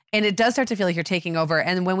people, and it does start to feel like you're taking over.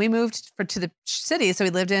 And when we moved to the city, so we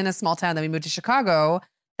lived in a small town, then we moved to Chicago.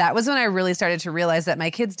 That was when I really started to realize that my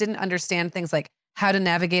kids didn't understand things like how to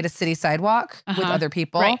navigate a city sidewalk with other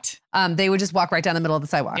people. Right. They would just walk right down the middle of the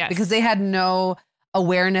sidewalk because they had no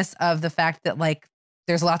awareness of the fact that like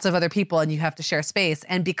there's lots of other people and you have to share space.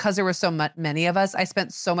 And because there were so many of us, I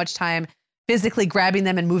spent so much time physically grabbing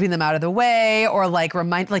them and moving them out of the way, or like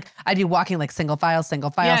I'd be walking like single file,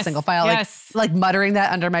 like muttering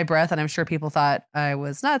that under my breath. And I'm sure people thought I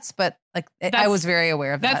was nuts, but like I was very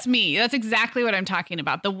aware of that. That's me. That's exactly what I'm talking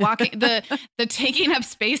about. The walking, the taking up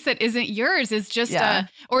space that isn't yours is just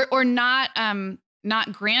or not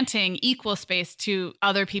granting equal space to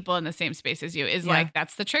other people in the same space as you is like,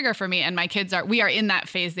 that's the trigger for me. And my kids we are in that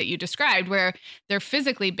phase that you described where they're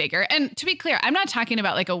physically bigger. And to be clear, I'm not talking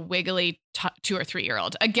about like a wiggly 2 or 3 year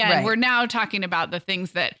old. Again, we're now talking about the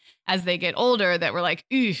things that as they get older that we're like,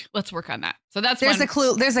 let's work on that. So there's a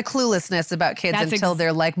cluelessness about kids until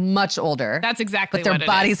they're like much older. That's exactly what it is. But their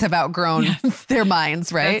bodies have outgrown their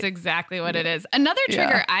minds, right? That's exactly what it is. Another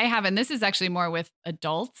trigger I have, and this is actually more with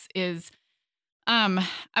adults, is I'm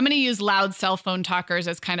going to use loud cell phone talkers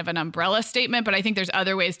as kind of an umbrella statement, but I think there's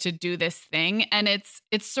other ways to do this thing. And it's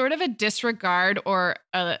sort of a disregard or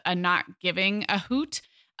a not giving a hoot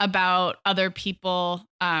about other people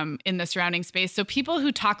in the surrounding space. So people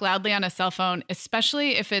who talk loudly on a cell phone,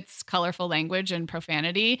 especially if it's colorful language and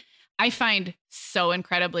profanity, I find so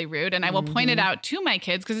incredibly rude. And I will point it out to my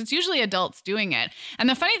kids because it's usually adults doing it. And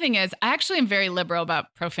the funny thing is, I actually am very liberal about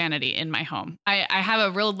profanity in my home. I have a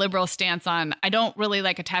real liberal stance on, I don't really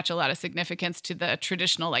like attach a lot of significance to the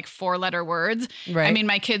traditional like 4-letter words. Right. I mean,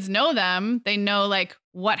 my kids know them. They know like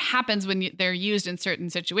what happens when they're used in certain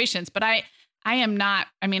situations. But I am not,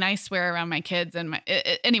 I mean, I swear around my kids and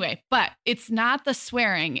anyway, but it's not the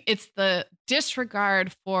swearing. It's the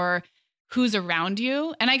disregard for who's around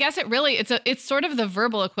you. And I guess it's sort of the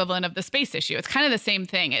verbal equivalent of the space issue. It's kind of the same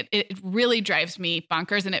thing. It really drives me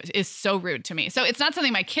bonkers and it is so rude to me. So it's not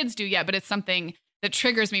something my kids do yet, but it's something that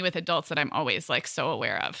triggers me with adults that I'm always like so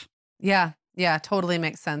aware of. Yeah. Yeah, totally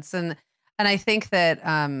makes sense. And I think that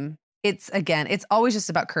it's always just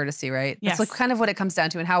about courtesy, right? Yes. That's like kind of what it comes down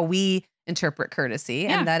to and how we interpret courtesy.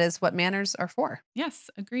 And that is what manners are for. Yes,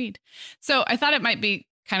 agreed. So I thought it might be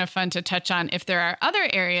kind of fun to touch on if there are other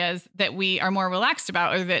areas that we are more relaxed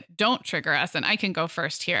about or that don't trigger us. And I can go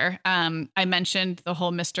first here. I mentioned the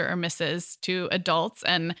whole Mr. or Mrs. to adults,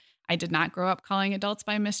 and I did not grow up calling adults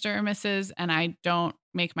by Mr. or Mrs., and I don't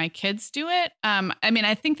make my kids do it. I mean,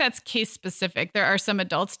 I think that's case specific. There are some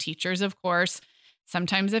adults, teachers, of course.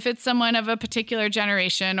 Sometimes if it's someone of a particular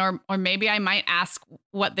generation, or maybe I might ask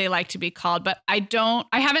what they like to be called, but I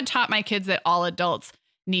haven't taught my kids that all adults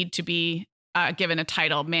need to be given a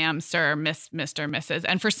title, ma'am, sir, miss, Mr., Mrs.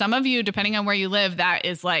 And for some of you, depending on where you live, that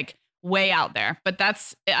is like way out there. But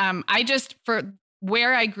that's, for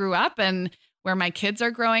where I grew up and where my kids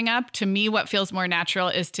are growing up, to me, what feels more natural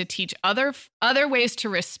is to teach other ways to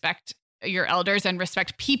respect your elders and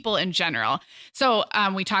respect people in general. So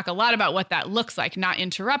we talk a lot about what that looks like, not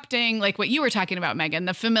interrupting, like what you were talking about, Megan,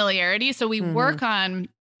 the familiarity. So we work on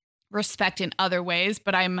respect in other ways,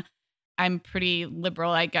 but I'm pretty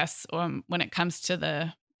liberal, I guess, when it comes to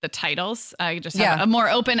the titles. I just have a more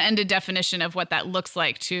open-ended definition of what that looks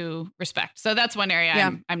like to respect. So that's one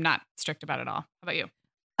area I'm not strict about at all. How about you?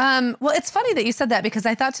 Well, it's funny that you said that because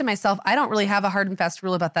I thought to myself, I don't really have a hard and fast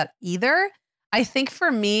rule about that either. I think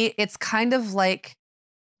for me, it's kind of like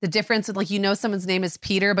the difference of like, someone's name is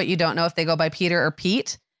Peter, but you don't know if they go by Peter or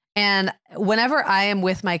Pete. And whenever I am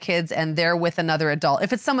with my kids and they're with another adult,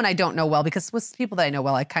 if it's someone I don't know well, because with people that I know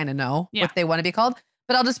well, I kind of know what they want to be called,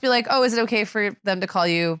 but I'll just be like, oh, is it okay for them to call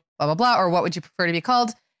you blah, blah, blah? Or what would you prefer to be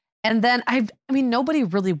called? And then I mean, nobody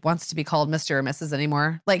really wants to be called Mr. or Mrs.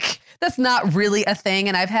 anymore. Like that's not really a thing.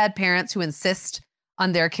 And I've had parents who insist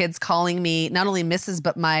on their kids calling me not only Mrs.,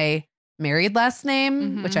 but my married last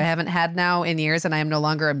name, which I haven't had now in years. And I am no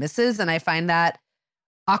longer a Mrs. And I find that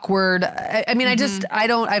awkward. I mean,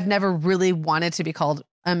 I've never really wanted to be called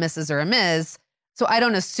a Mrs. or a Ms. So I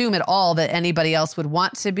don't assume at all that anybody else would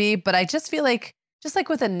want to be, but I just feel like, just like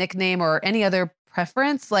with a nickname or any other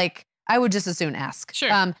preference, like I would just as soon ask. Sure.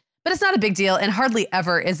 But it's not a big deal. And hardly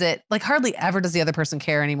ever does the other person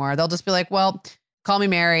care anymore. They'll just be like, well, call me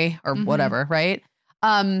Mary or whatever. Right.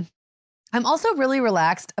 I'm also really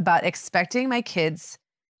relaxed about expecting my kids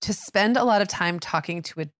to spend a lot of time talking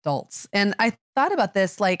to adults. And I thought about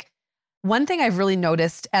this, like one thing I've really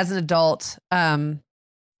noticed as an adult,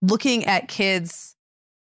 looking at kids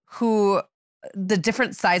the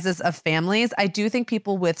different sizes of families, I do think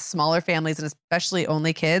people with smaller families and especially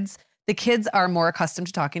only kids, the kids are more accustomed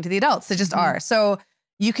to talking to the adults. They just are. So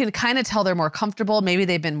you can kind of tell they're more comfortable. Maybe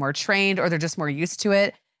they've been more trained or they're just more used to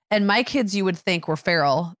it. And my kids, you would think were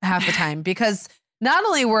feral half the time because not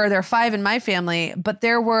only were there 5 in my family, but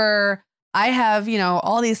I have,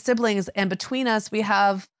 all these siblings, and between us, we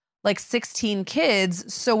have like 16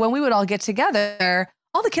 kids. So when we would all get together,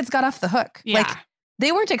 all the kids got off the hook. Yeah. Like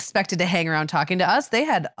they weren't expected to hang around talking to us. They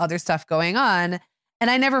had other stuff going on, and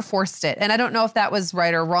I never forced it. And I don't know if that was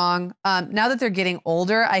right or wrong. Now that they're getting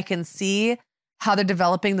older, I can see how they're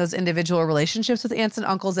developing those individual relationships with aunts and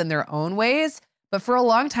uncles in their own ways. But for a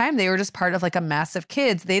long time, they were just part of like a mass of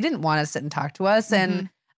kids. They didn't want to sit and talk to us. And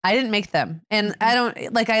I didn't make them. And I don't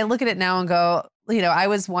I look at it now and go, I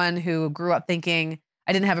was one who grew up thinking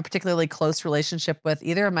I didn't have a particularly close relationship with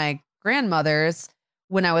either of my grandmothers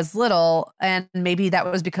when I was little. And maybe that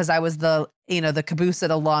was because I was the caboose at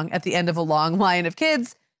the end of a long line of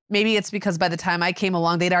kids. Maybe it's because by the time I came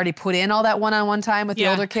along, they'd already put in all that one-on-one time with the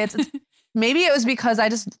older kids. Maybe it was because I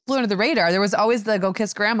just flew under the radar. There was always the go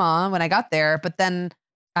kiss grandma when I got there, but then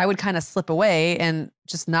I would kind of slip away and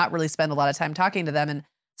just not really spend a lot of time talking to them. And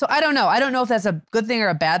so I don't know. I don't know if that's a good thing or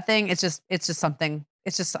a bad thing. It's just something.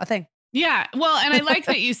 It's just a thing. Yeah. Well, and I like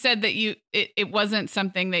that you said that it wasn't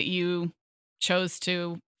something that you chose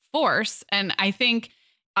to force. And I think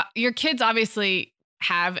your kids obviously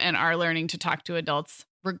have and are learning to talk to adults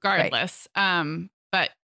regardless. Right.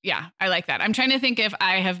 But yeah, I like that. I'm trying to think if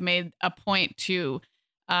I have made a point to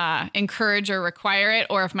encourage or require it,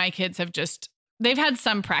 or if my kids have they've had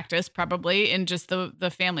some practice probably in just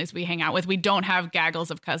the families we hang out with. We don't have gaggles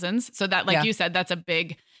of cousins. So that, like you said, that's a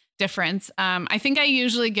big difference. I think I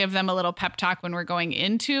usually give them a little pep talk when we're going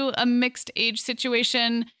into a mixed age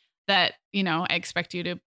situation that, I expect you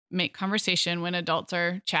to make conversation when adults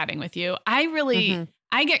are chatting with you. I really,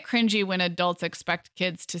 I get cringy when adults expect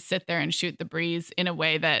kids to sit there and shoot the breeze in a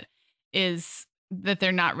way that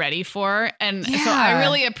they're not ready for. And so I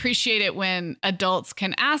really appreciate it when adults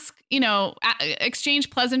can ask, exchange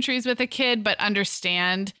pleasantries with a kid, but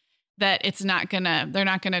understand that they're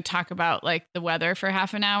not gonna talk about like the weather for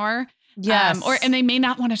half an hour. Yes. And they may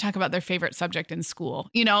not want to talk about their favorite subject in school,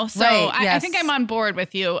 So I think I'm on board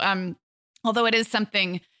with you. Although it is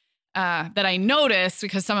something that I notice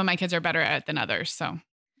because some of my kids are better at it than others. So.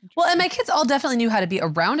 Well, and my kids all definitely knew how to be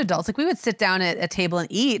around adults. Like we would sit down at a table and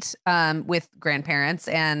eat with grandparents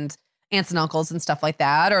and aunts and uncles and stuff like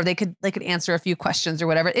that. Or they could answer a few questions or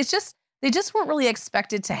whatever. It's just, they just weren't really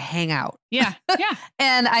expected to hang out. Yeah. Yeah.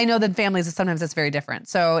 And I know that families, sometimes it's very different.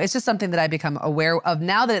 So it's just something that I become aware of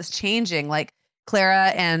now that it's changing. Like Clara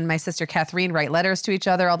and my sister Catherine write letters to each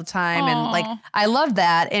other all the time. Aww. And like, I love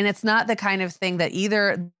that. And it's not the kind of thing that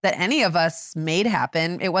any of us made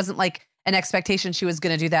happen. It wasn't like an expectation she was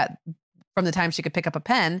going to do that from the time she could pick up a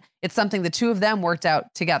pen. It's something the two of them worked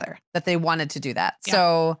out together that they wanted to do that. Yeah.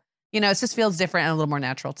 So, it just feels different and a little more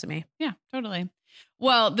natural to me. Yeah, totally.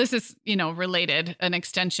 Well, this is, related, an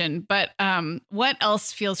extension, but what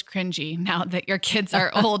else feels cringy now that your kids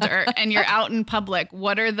are older and you're out in public?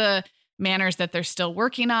 What are the manners that they're still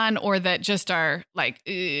working on or that just are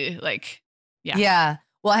yeah. Yeah.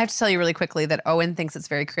 Well, I have to tell you really quickly that Owen thinks it's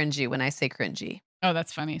very cringy when I say cringy. Oh,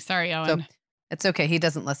 that's funny. Sorry, Owen. So it's okay. He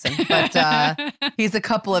doesn't listen, but he's a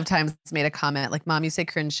couple of times made a comment like, Mom, you say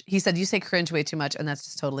cringe. He said, you say cringe way too much. And that's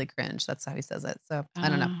just totally cringe. That's how he says it. So I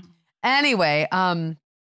don't know. Anyway,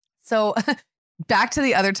 so back to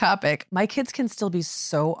the other topic. My kids can still be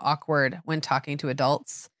so awkward when talking to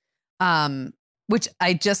adults, which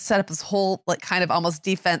I just set up this whole like kind of almost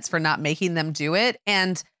defense for not making them do it.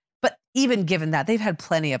 But even given that, they've had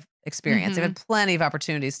plenty of experience. They've had plenty of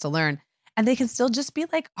opportunities to learn. And they can still just be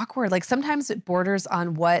like awkward. Like sometimes it borders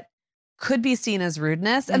on what could be seen as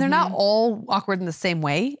rudeness. And they're not all awkward in the same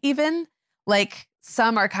way, even. Like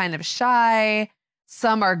some are kind of shy,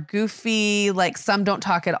 some are goofy, like some don't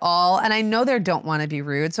talk at all. And I know they don't want to be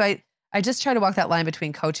rude. So I just try to walk that line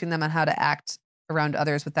between coaching them on how to act around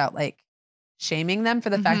others without like shaming them for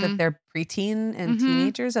the fact that they're preteen and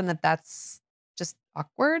teenagers and that's just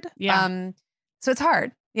awkward. Yeah. So it's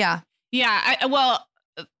hard. Yeah. Yeah.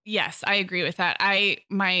 Yes, I agree with that.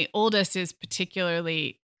 My oldest is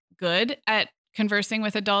particularly good at conversing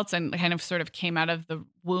with adults and kind of sort of came out of the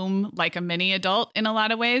womb like a mini adult in a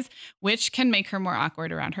lot of ways, which can make her more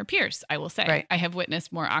awkward around her peers. I will say, right. I have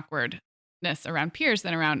witnessed more awkwardness around peers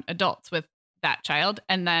than around adults with that child.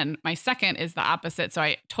 And then my second is the opposite. So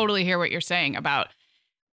I totally hear what you're saying about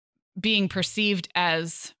being perceived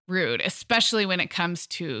as rude, especially when it comes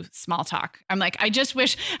to small talk. I'm like, I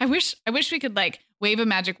wish we could like wave a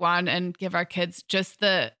magic wand and give our kids just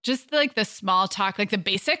the small talk, like the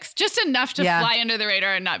basics, just enough to fly under the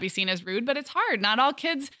radar and not be seen as rude. But it's hard. Not all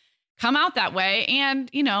kids come out that way. And,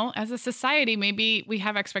 as a society, maybe we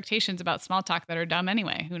have expectations about small talk that are dumb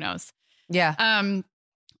anyway. Who knows? Yeah.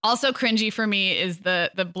 Also cringy for me is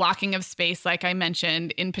the blocking of space, like I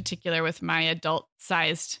mentioned, in particular with my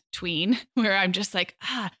adult-sized tween, where I'm just like,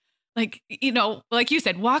 like, you know, like you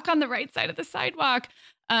said, walk on the right side of the sidewalk.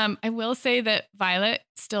 I will say that Violet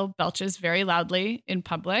still belches very loudly in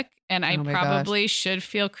public, and I probably should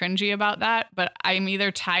feel cringy about that, but I'm either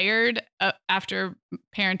tired after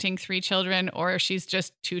parenting 3 children, or she's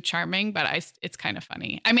just too charming, but it's kind of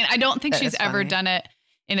funny. I mean, I don't think she's ever done it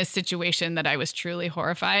in a situation that I was truly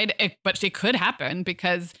horrified, but it could happen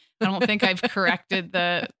because I don't think I've corrected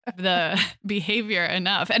the behavior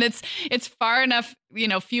enough. And it's far enough, you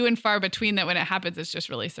know, few and far between that when it happens, it's just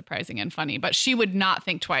really surprising and funny. But she would not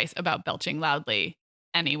think twice about belching loudly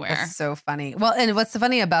anywhere. That's so funny. Well, and what's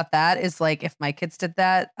funny about that is like if my kids did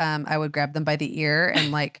that, I would grab them by the ear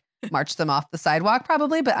and like march them off the sidewalk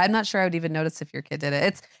probably, but I'm not sure I would even notice if your kid did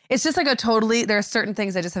it. It's just like there are certain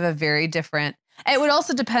things that just have a very different, it would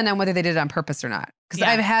also depend on whether they did it on purpose or not. Because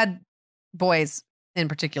I've had boys in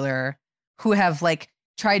particular who have like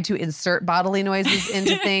tried to insert bodily noises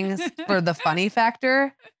into things for the funny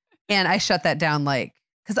factor. And I shut that down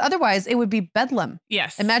because otherwise it would be bedlam.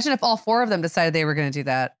 Yes. Imagine if all 4 of them decided they were going to do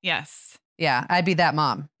that. Yes. Yeah. I'd be that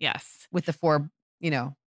mom. Yes. With the 4,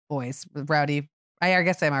 boys with rowdy. I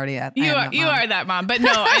guess I'm already at. You are that mom, but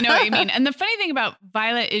no, I know what you mean. And the funny thing about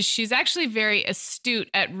Violet is she's actually very astute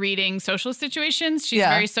at reading social situations. She's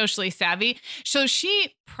very socially savvy. So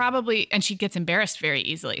she probably, and she gets embarrassed very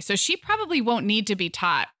easily. So she probably won't need to be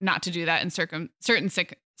taught not to do that in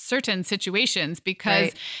certain situations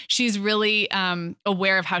because she's really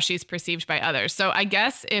aware of how she's perceived by others. So I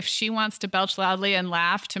guess if she wants to belch loudly and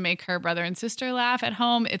laugh to make her brother and sister laugh at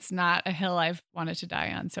home, it's not a hill I've wanted to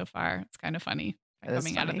die on so far. It's kind of funny.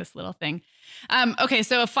 Coming out of this little thing. Okay,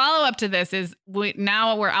 so a follow-up to this is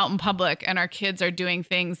now we're out in public and our kids are doing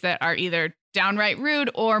things that are either downright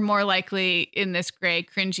rude or more likely in this gray,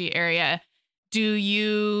 cringy area. Do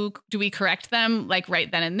we correct them like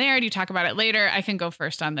right then and there? Do you talk about it later? I can go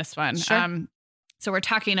first on this one. Sure. So we're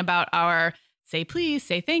talking about our say please,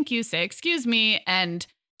 say thank you, say excuse me, and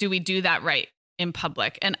do we do that right in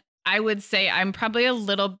public? And I would say I'm probably a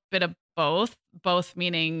little bit of both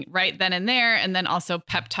meaning right then and there, and then also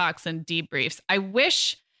pep talks and debriefs.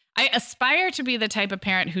 I aspire to be the type of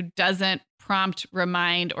parent who doesn't prompt,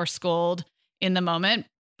 remind, or scold in the moment,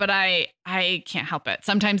 but I can't help it.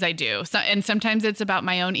 Sometimes I do. And sometimes it's about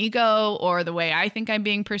my own ego or the way I think I'm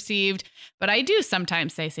being perceived, but I do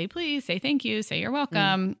sometimes say please, say thank you, say you're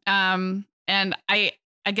welcome. And I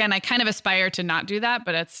kind of aspire to not do that,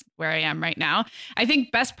 but it's where I am right now. I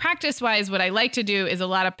think best practice wise, what I like to do is a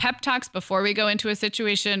lot of pep talks before we go into a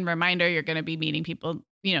situation. Reminder, you're going to be meeting people,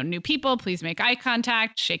 new people. Please make eye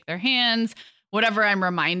contact, shake their hands, whatever I'm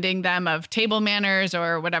reminding them of table manners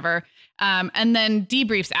or whatever. And then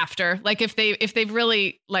debriefs after, like if they've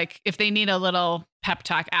really if they need a little pep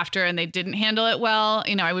talk after and they didn't handle it well,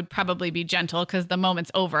 I would probably be gentle because the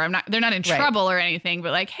moment's over. They're not in trouble or anything,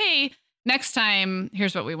 but like, hey, next time,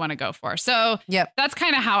 here's what we want to go for. So that's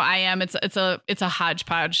kind of how I am. It's a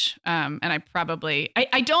hodgepodge. And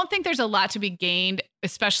I don't think there's a lot to be gained,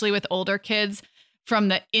 especially with older kids, from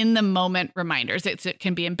the in the moment reminders. It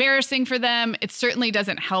can be embarrassing for them. It certainly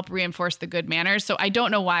doesn't help reinforce the good manners. So I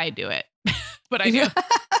don't know why I do it, but I do.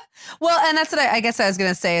 Well, and that's what I guess I was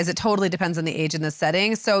going to say is it totally depends on the age and the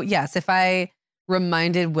setting. So yes, if I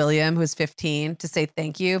reminded William, who's 15, to say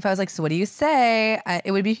thank you. If I was like, so what do you say?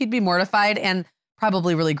 He'd be mortified and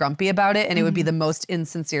probably really grumpy about it. And it would be the most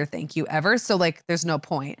insincere thank you ever. So like, there's no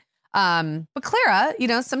point. But Clara,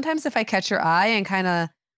 sometimes if I catch your eye and kind of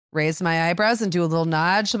raise my eyebrows and do a little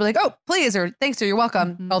nod, she'll be like, oh, please, or thanks, or you're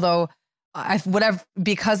welcome. Although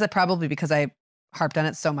because I harped on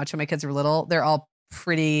it so much when my kids were little, they're all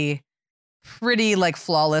pretty like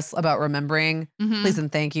flawless about remembering please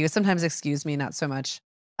and thank you. Sometimes excuse me, not so much.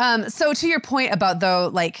 So to your point about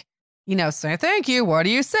though, say thank you. What do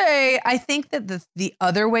you say? I think that the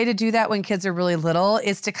other way to do that when kids are really little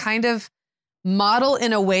is to kind of model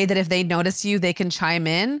in a way that if they notice you, they can chime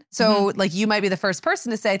in. So like you might be the first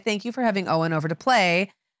person to say, thank you for having Owen over to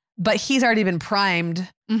play, but he's already been primed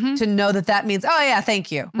to know that means, oh yeah,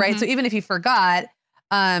 thank you. Right. So even if he forgot,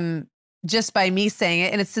 just by me saying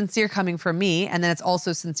it, and it's sincere coming from me, and then it's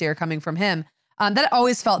also sincere coming from him. That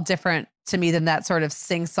always felt different to me than that sort of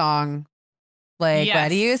sing-song, what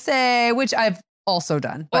do you say? Which I've also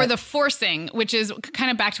done. Or the forcing, which is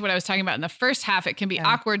kind of back to what I was talking about in the first half. It can be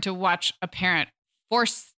awkward to watch a parent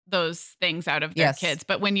force those things out of their kids.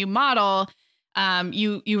 But when you model,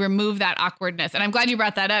 you remove that awkwardness. And I'm glad you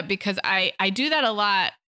brought that up because I do that a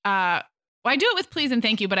lot Well, I do it with please and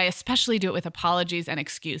thank you, but I especially do it with apologies and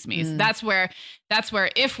excuse me's. That's where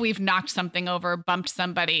if we've knocked something over, bumped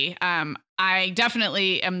somebody, I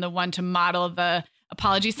definitely am the one to model the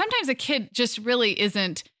apology. Sometimes a kid just really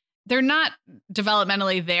isn't, they're not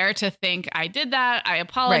developmentally there to think I did that, I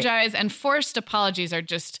apologize. Right. And forced apologies are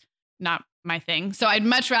just not my thing. So I'd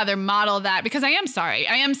much rather model that because I am sorry.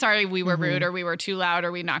 I am sorry we were rude or we were too loud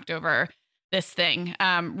or we knocked over this thing,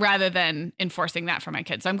 rather than enforcing that for my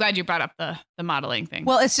kids. So I'm glad you brought up the modeling thing.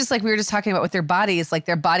 Well, it's just like we were just talking about with their bodies, like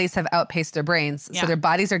their bodies have outpaced their brains. Yeah. So their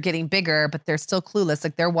bodies are getting bigger, but they're still clueless.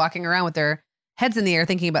 Like they're walking around with their heads in the air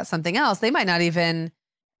thinking about something else. They might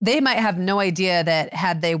have no idea that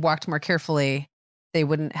had they walked more carefully, they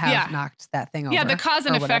wouldn't have knocked that thing over. Yeah, the cause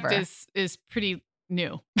and effect is pretty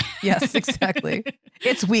new. Yes, exactly.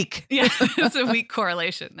 It's weak. Yeah, it's a weak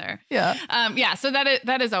correlation there. Yeah. So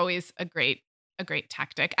that is always a great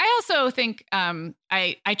tactic. I also think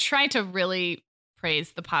I try to really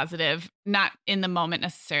praise the positive, not in the moment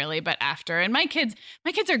necessarily, but after. And my kids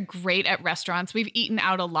are great at restaurants. We've eaten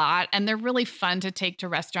out a lot and they're really fun to take to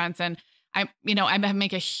restaurants. And I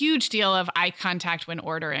make a huge deal of eye contact when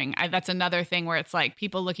ordering. That's another thing where it's like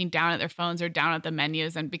people looking down at their phones or down at the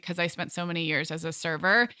menus. And because I spent so many years as a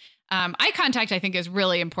server, eye contact I think is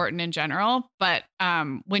really important in general. But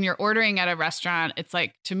when you're ordering at a restaurant, it's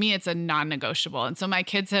like, to me, it's a non-negotiable. And so my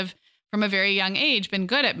kids have, from a very young age, been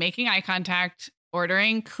good at making eye contact,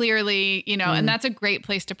 ordering clearly, and that's a great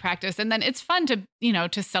place to practice. And then it's fun to,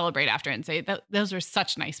 to celebrate after and say those were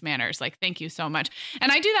such nice manners. Like, thank you so much.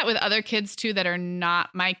 And I do that with other kids too, that are not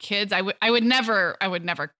my kids. I would never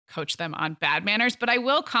coach them on bad manners, but I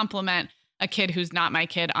will compliment a kid who's not my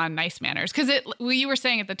kid on nice manners. Cause you were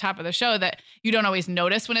saying at the top of the show that you don't always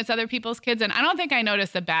notice when it's other people's kids. And I don't think I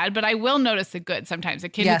notice the bad, but I will notice the good sometimes. A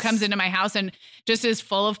kid who comes into my house and just is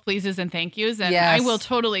full of pleases and thank yous. And I will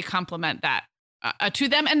totally compliment that. To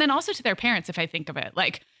them and then also to their parents, if I think of it,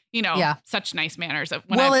 like, such nice manners.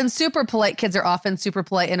 And super polite kids are often super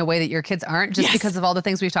polite in a way that your kids aren't, just because of all the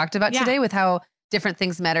things we've talked about today with how different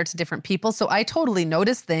things matter to different people. So I totally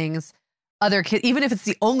notice things other kids, even if it's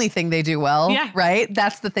the only thing they do well, right?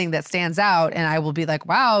 That's the thing that stands out. And I will be like,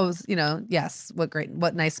 wow, yes,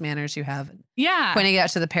 what nice manners you have. Yeah. Pointing it out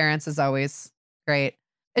to the parents is always great.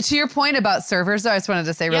 And to your point about servers, though, I just wanted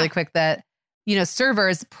to say really quick that,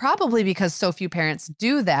 servers, probably because so few parents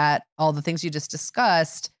do that, all the things you just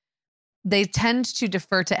discussed, they tend to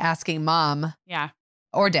defer to asking mom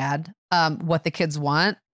or dad what the kids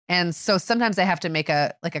want. And so sometimes I have to make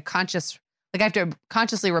I have to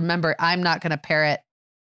consciously remember I'm not going to parrot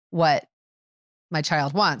what my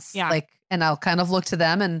child wants. Yeah. And I'll kind of look to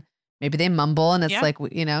them and maybe they mumble and it's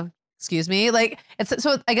excuse me.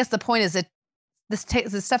 So I guess the point is this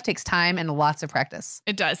stuff takes time and lots of practice.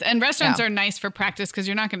 It does. And restaurants are nice for practice because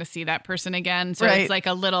you're not going to see that person again. So it's like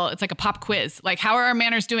a pop quiz. Like, how are our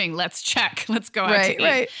manners doing? Let's check. Let's go out to eat.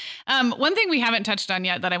 Right. One thing we haven't touched on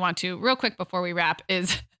yet that I want to real quick before we wrap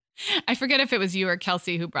is, I forget if it was you or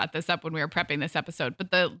Kelsey who brought this up when we were prepping this episode,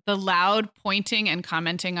 but the loud pointing and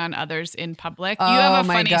commenting on others in public. You have a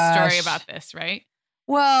funny story about this, right?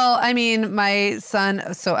 Well, I mean, my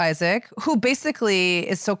son, so Isaac, who basically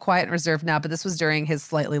is so quiet and reserved now, but this was during his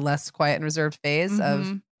slightly less quiet and reserved phase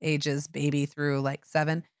of ages baby through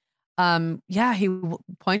 7. He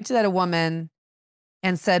pointed at a woman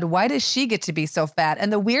and said, "Why does she get to be so fat?"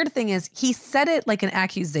 And the weird thing is he said it like an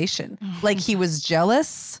accusation, like he was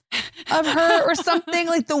jealous of her or something.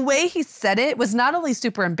 Like the way he said it was not only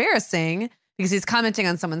super embarrassing because he's commenting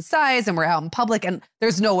on someone's size and we're out in public and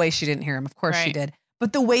there's no way she didn't hear him. Of course she did.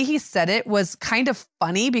 But the way he said it was kind of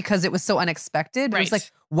funny because it was so unexpected. It was like,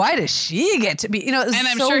 why does she get to be, and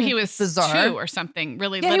I'm sure he was bizarre. 2 or something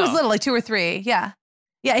really little. Yeah, he was little, like 2 or 3. Yeah.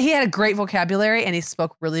 Yeah, he had a great vocabulary and he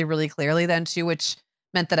spoke really, really clearly then too, which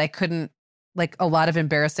meant that I couldn't, a lot of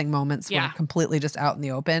embarrassing moments were completely just out in the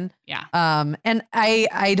open. Yeah. And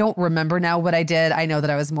I don't remember now what I did. I know that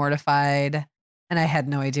I was mortified and I had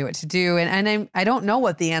no idea what to do. And I don't know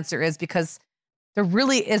what the answer is because there's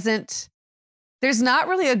not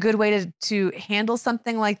really a good way to handle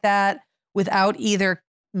something like that without either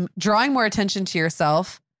drawing more attention to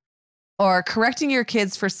yourself or correcting your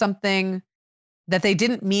kids for something that they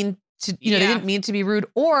didn't mean to, they didn't mean to be rude,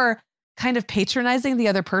 or kind of patronizing the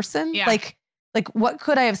other person. Yeah. Like what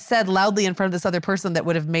could I have said loudly in front of this other person that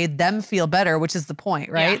would have made them feel better, which is the point,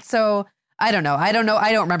 right? Yeah. So I don't know. I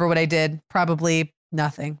don't remember what I did. Probably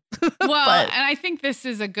nothing. Well, and I think this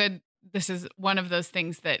is one of those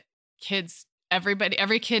things that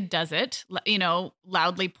every kid does it,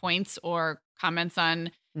 loudly points or comments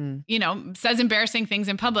on, says embarrassing things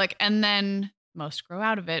in public. And then most grow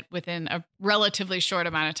out of it within a relatively short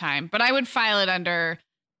amount of time. But I would file it under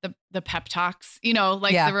the pep talks,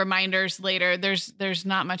 like the reminders later. There's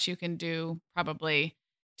not much you can do probably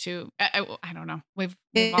to, I don't know. We've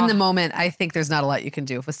in the moment, I think there's not a lot you can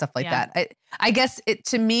do with stuff like that. I guess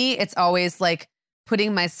to me, it's always like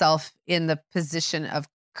putting myself in the position of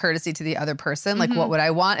courtesy to the other person. Like, what would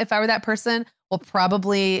I want if I were that person? Well,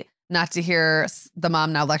 probably not to hear the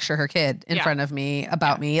mom now lecture her kid in front of me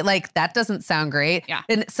about me. Like, that doesn't sound great. Yeah.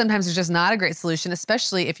 And sometimes it's just not a great solution,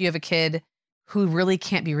 especially if you have a kid who really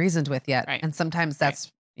can't be reasoned with yet. Right. And sometimes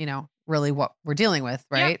that's, really what we're dealing with.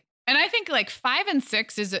 Right. Yeah. And I think like 5 and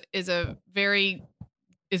 6 is a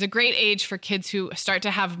great age for kids who start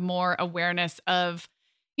to have more awareness of,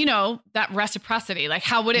 that reciprocity. Like,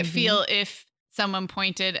 how would it feel if someone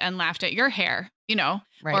pointed and laughed at your hair,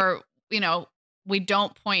 Right. or, we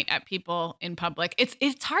don't point at people in public.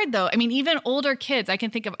 It's hard though. I mean, even older kids, I can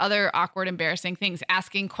think of other awkward, embarrassing things,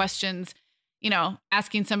 asking questions,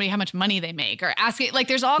 asking somebody how much money they make, or asking, like,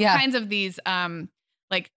 there's all kinds of these,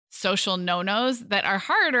 like, social no-nos that are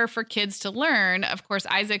harder for kids to learn. Of course,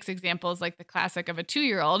 Isaac's example is like the classic of a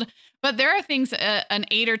 2-year-old, but there are things an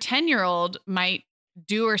 8 or 10-year-old might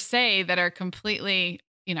do or say that are completely,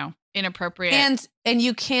 inappropriate. And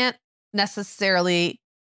you can't necessarily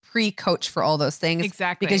pre-coach for all those things.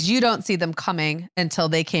 Exactly. Because you don't see them coming until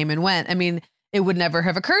they came and went. I mean, it would never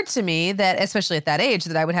have occurred to me that, especially at that age,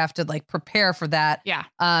 that I would have to like prepare for that. Yeah.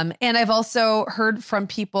 And I've also heard from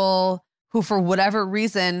people who, for whatever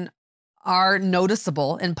reason, are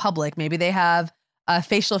noticeable in public. Maybe they have a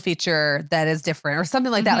facial feature that is different or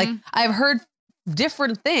something like that. Like, I've heard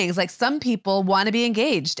different things. Like, some people want to be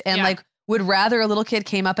engaged and like would rather a little kid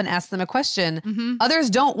came up and asked them a question. Others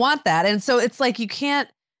don't want that. And so it's like, you can't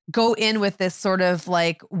go in with this sort of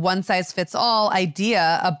like one size fits all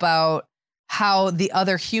idea about how the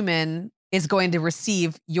other human is going to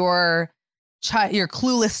receive your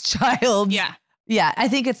clueless child. Yeah. Yeah. I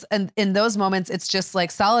think it's in those moments, it's just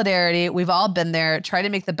like solidarity. We've all been there. Try to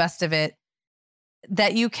make the best of it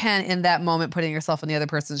that you can in that moment, putting yourself in the other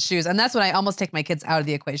person's shoes. And that's when I almost take my kids out of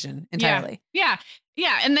the equation entirely. Yeah.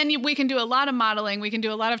 And then we can do a lot of modeling. We can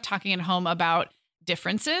do a lot of talking at home about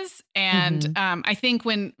differences. And I think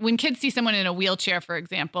when kids see someone in a wheelchair, for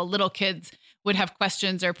example, little kids would have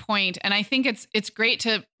questions or point. And I think it's great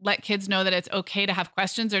to let kids know that it's okay to have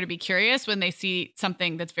questions or to be curious when they see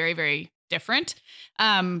something that's very, very different.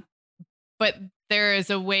 But there is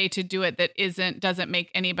a way to do it that doesn't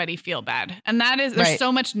make anybody feel bad. And that is, there's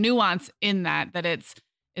so much nuance in that it's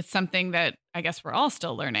something that I guess we're all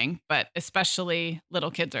still learning, but especially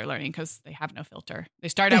little kids are learning because they have no filter. They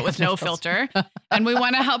start out with no filter, and we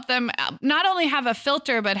want to help them not only have a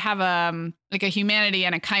filter, but have like a humanity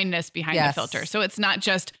and a kindness behind the filter. So it's not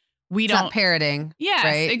just it's not parroting. Yes,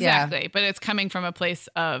 right? exactly. Yeah. But it's coming from a place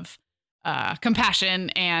of compassion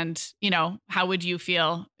and, how would you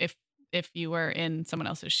feel if you were in someone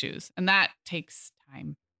else's shoes? And that takes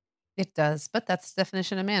time. It does, but that's the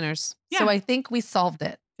definition of manners. Yeah. So I think we solved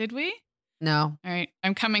it. Did we? No. All right.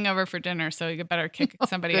 I'm coming over for dinner, so you better kick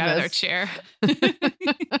somebody out of their chair.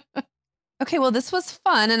 Okay, well, this was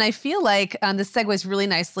fun. And I feel like this segues really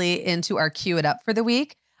nicely into our Cue It Up for the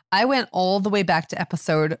week. I went all the way back to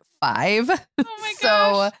episode 5. Oh my so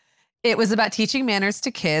gosh. It was about teaching manners to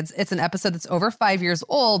kids. It's an episode that's over 5 years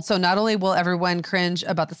old. So not only will everyone cringe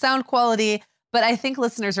about the sound quality, but I think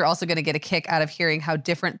listeners are also going to get a kick out of hearing how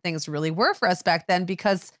different things really were for us back then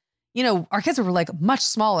because, our kids were like much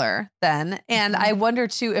smaller then. And I wonder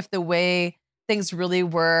too, if the way things really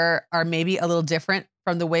were are maybe a little different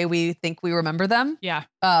from the way we think we remember them. Yeah.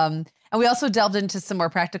 And we also delved into some more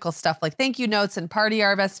practical stuff like thank you notes and party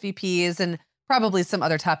RSVPs and probably some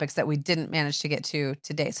other topics that we didn't manage to get to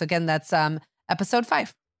today. So again, that's episode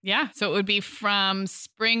 5. Yeah. So it would be from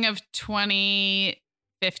spring of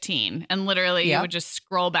 2015. And literally you would just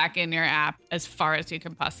scroll back in your app as far as you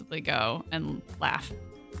can possibly go and laugh.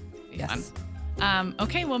 Yes. Fun.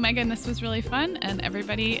 Okay. Well, Megan, this was really fun. And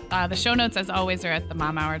everybody, the show notes, as always, are at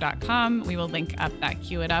themomhour.com. We will link up that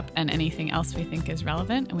Cue It Up and anything else we think is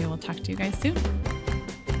relevant. And we will talk to you guys soon.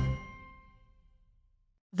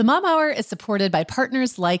 The Mom Hour is supported by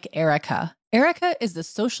partners like Erica. Erica is the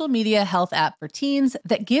social media health app for teens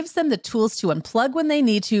that gives them the tools to unplug when they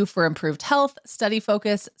need to for improved health, study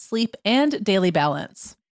focus, sleep, and daily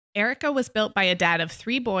balance. Erica was built by a dad of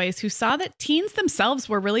 3 boys who saw that teens themselves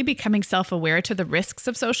were really becoming self-aware to the risks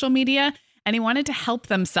of social media, and he wanted to help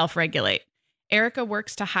them self-regulate. Erica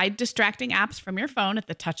works to hide distracting apps from your phone at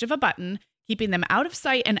the touch of a button, keeping them out of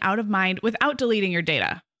sight and out of mind without deleting your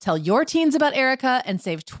data. Tell your teens about Erica and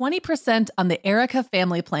save 20% on the Erica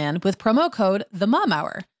family plan with promo code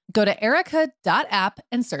TheMomHour. Go to Erica.app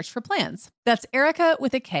and search for plans. That's Erica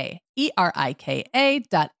with a K, ERIKA.app,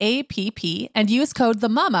 and use code The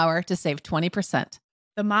Mom Hour to save 20%.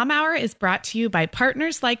 The Mom Hour is brought to you by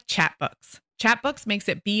partners like Chatbooks. Chatbooks makes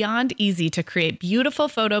it beyond easy to create beautiful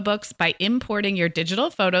photo books by importing your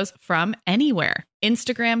digital photos from anywhere.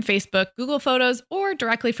 Instagram, Facebook, Google Photos, or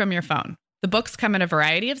directly from your phone. The books come in a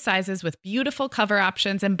variety of sizes with beautiful cover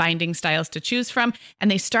options and binding styles to choose from, and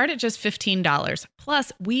they start at just $15.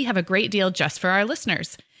 Plus, we have a great deal just for our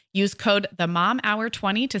listeners. Use code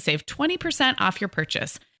TheMomHour20 to save 20% off your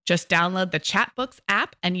purchase. Just download the Chatbooks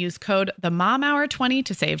app and use code TheMomHour20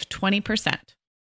 to save 20%.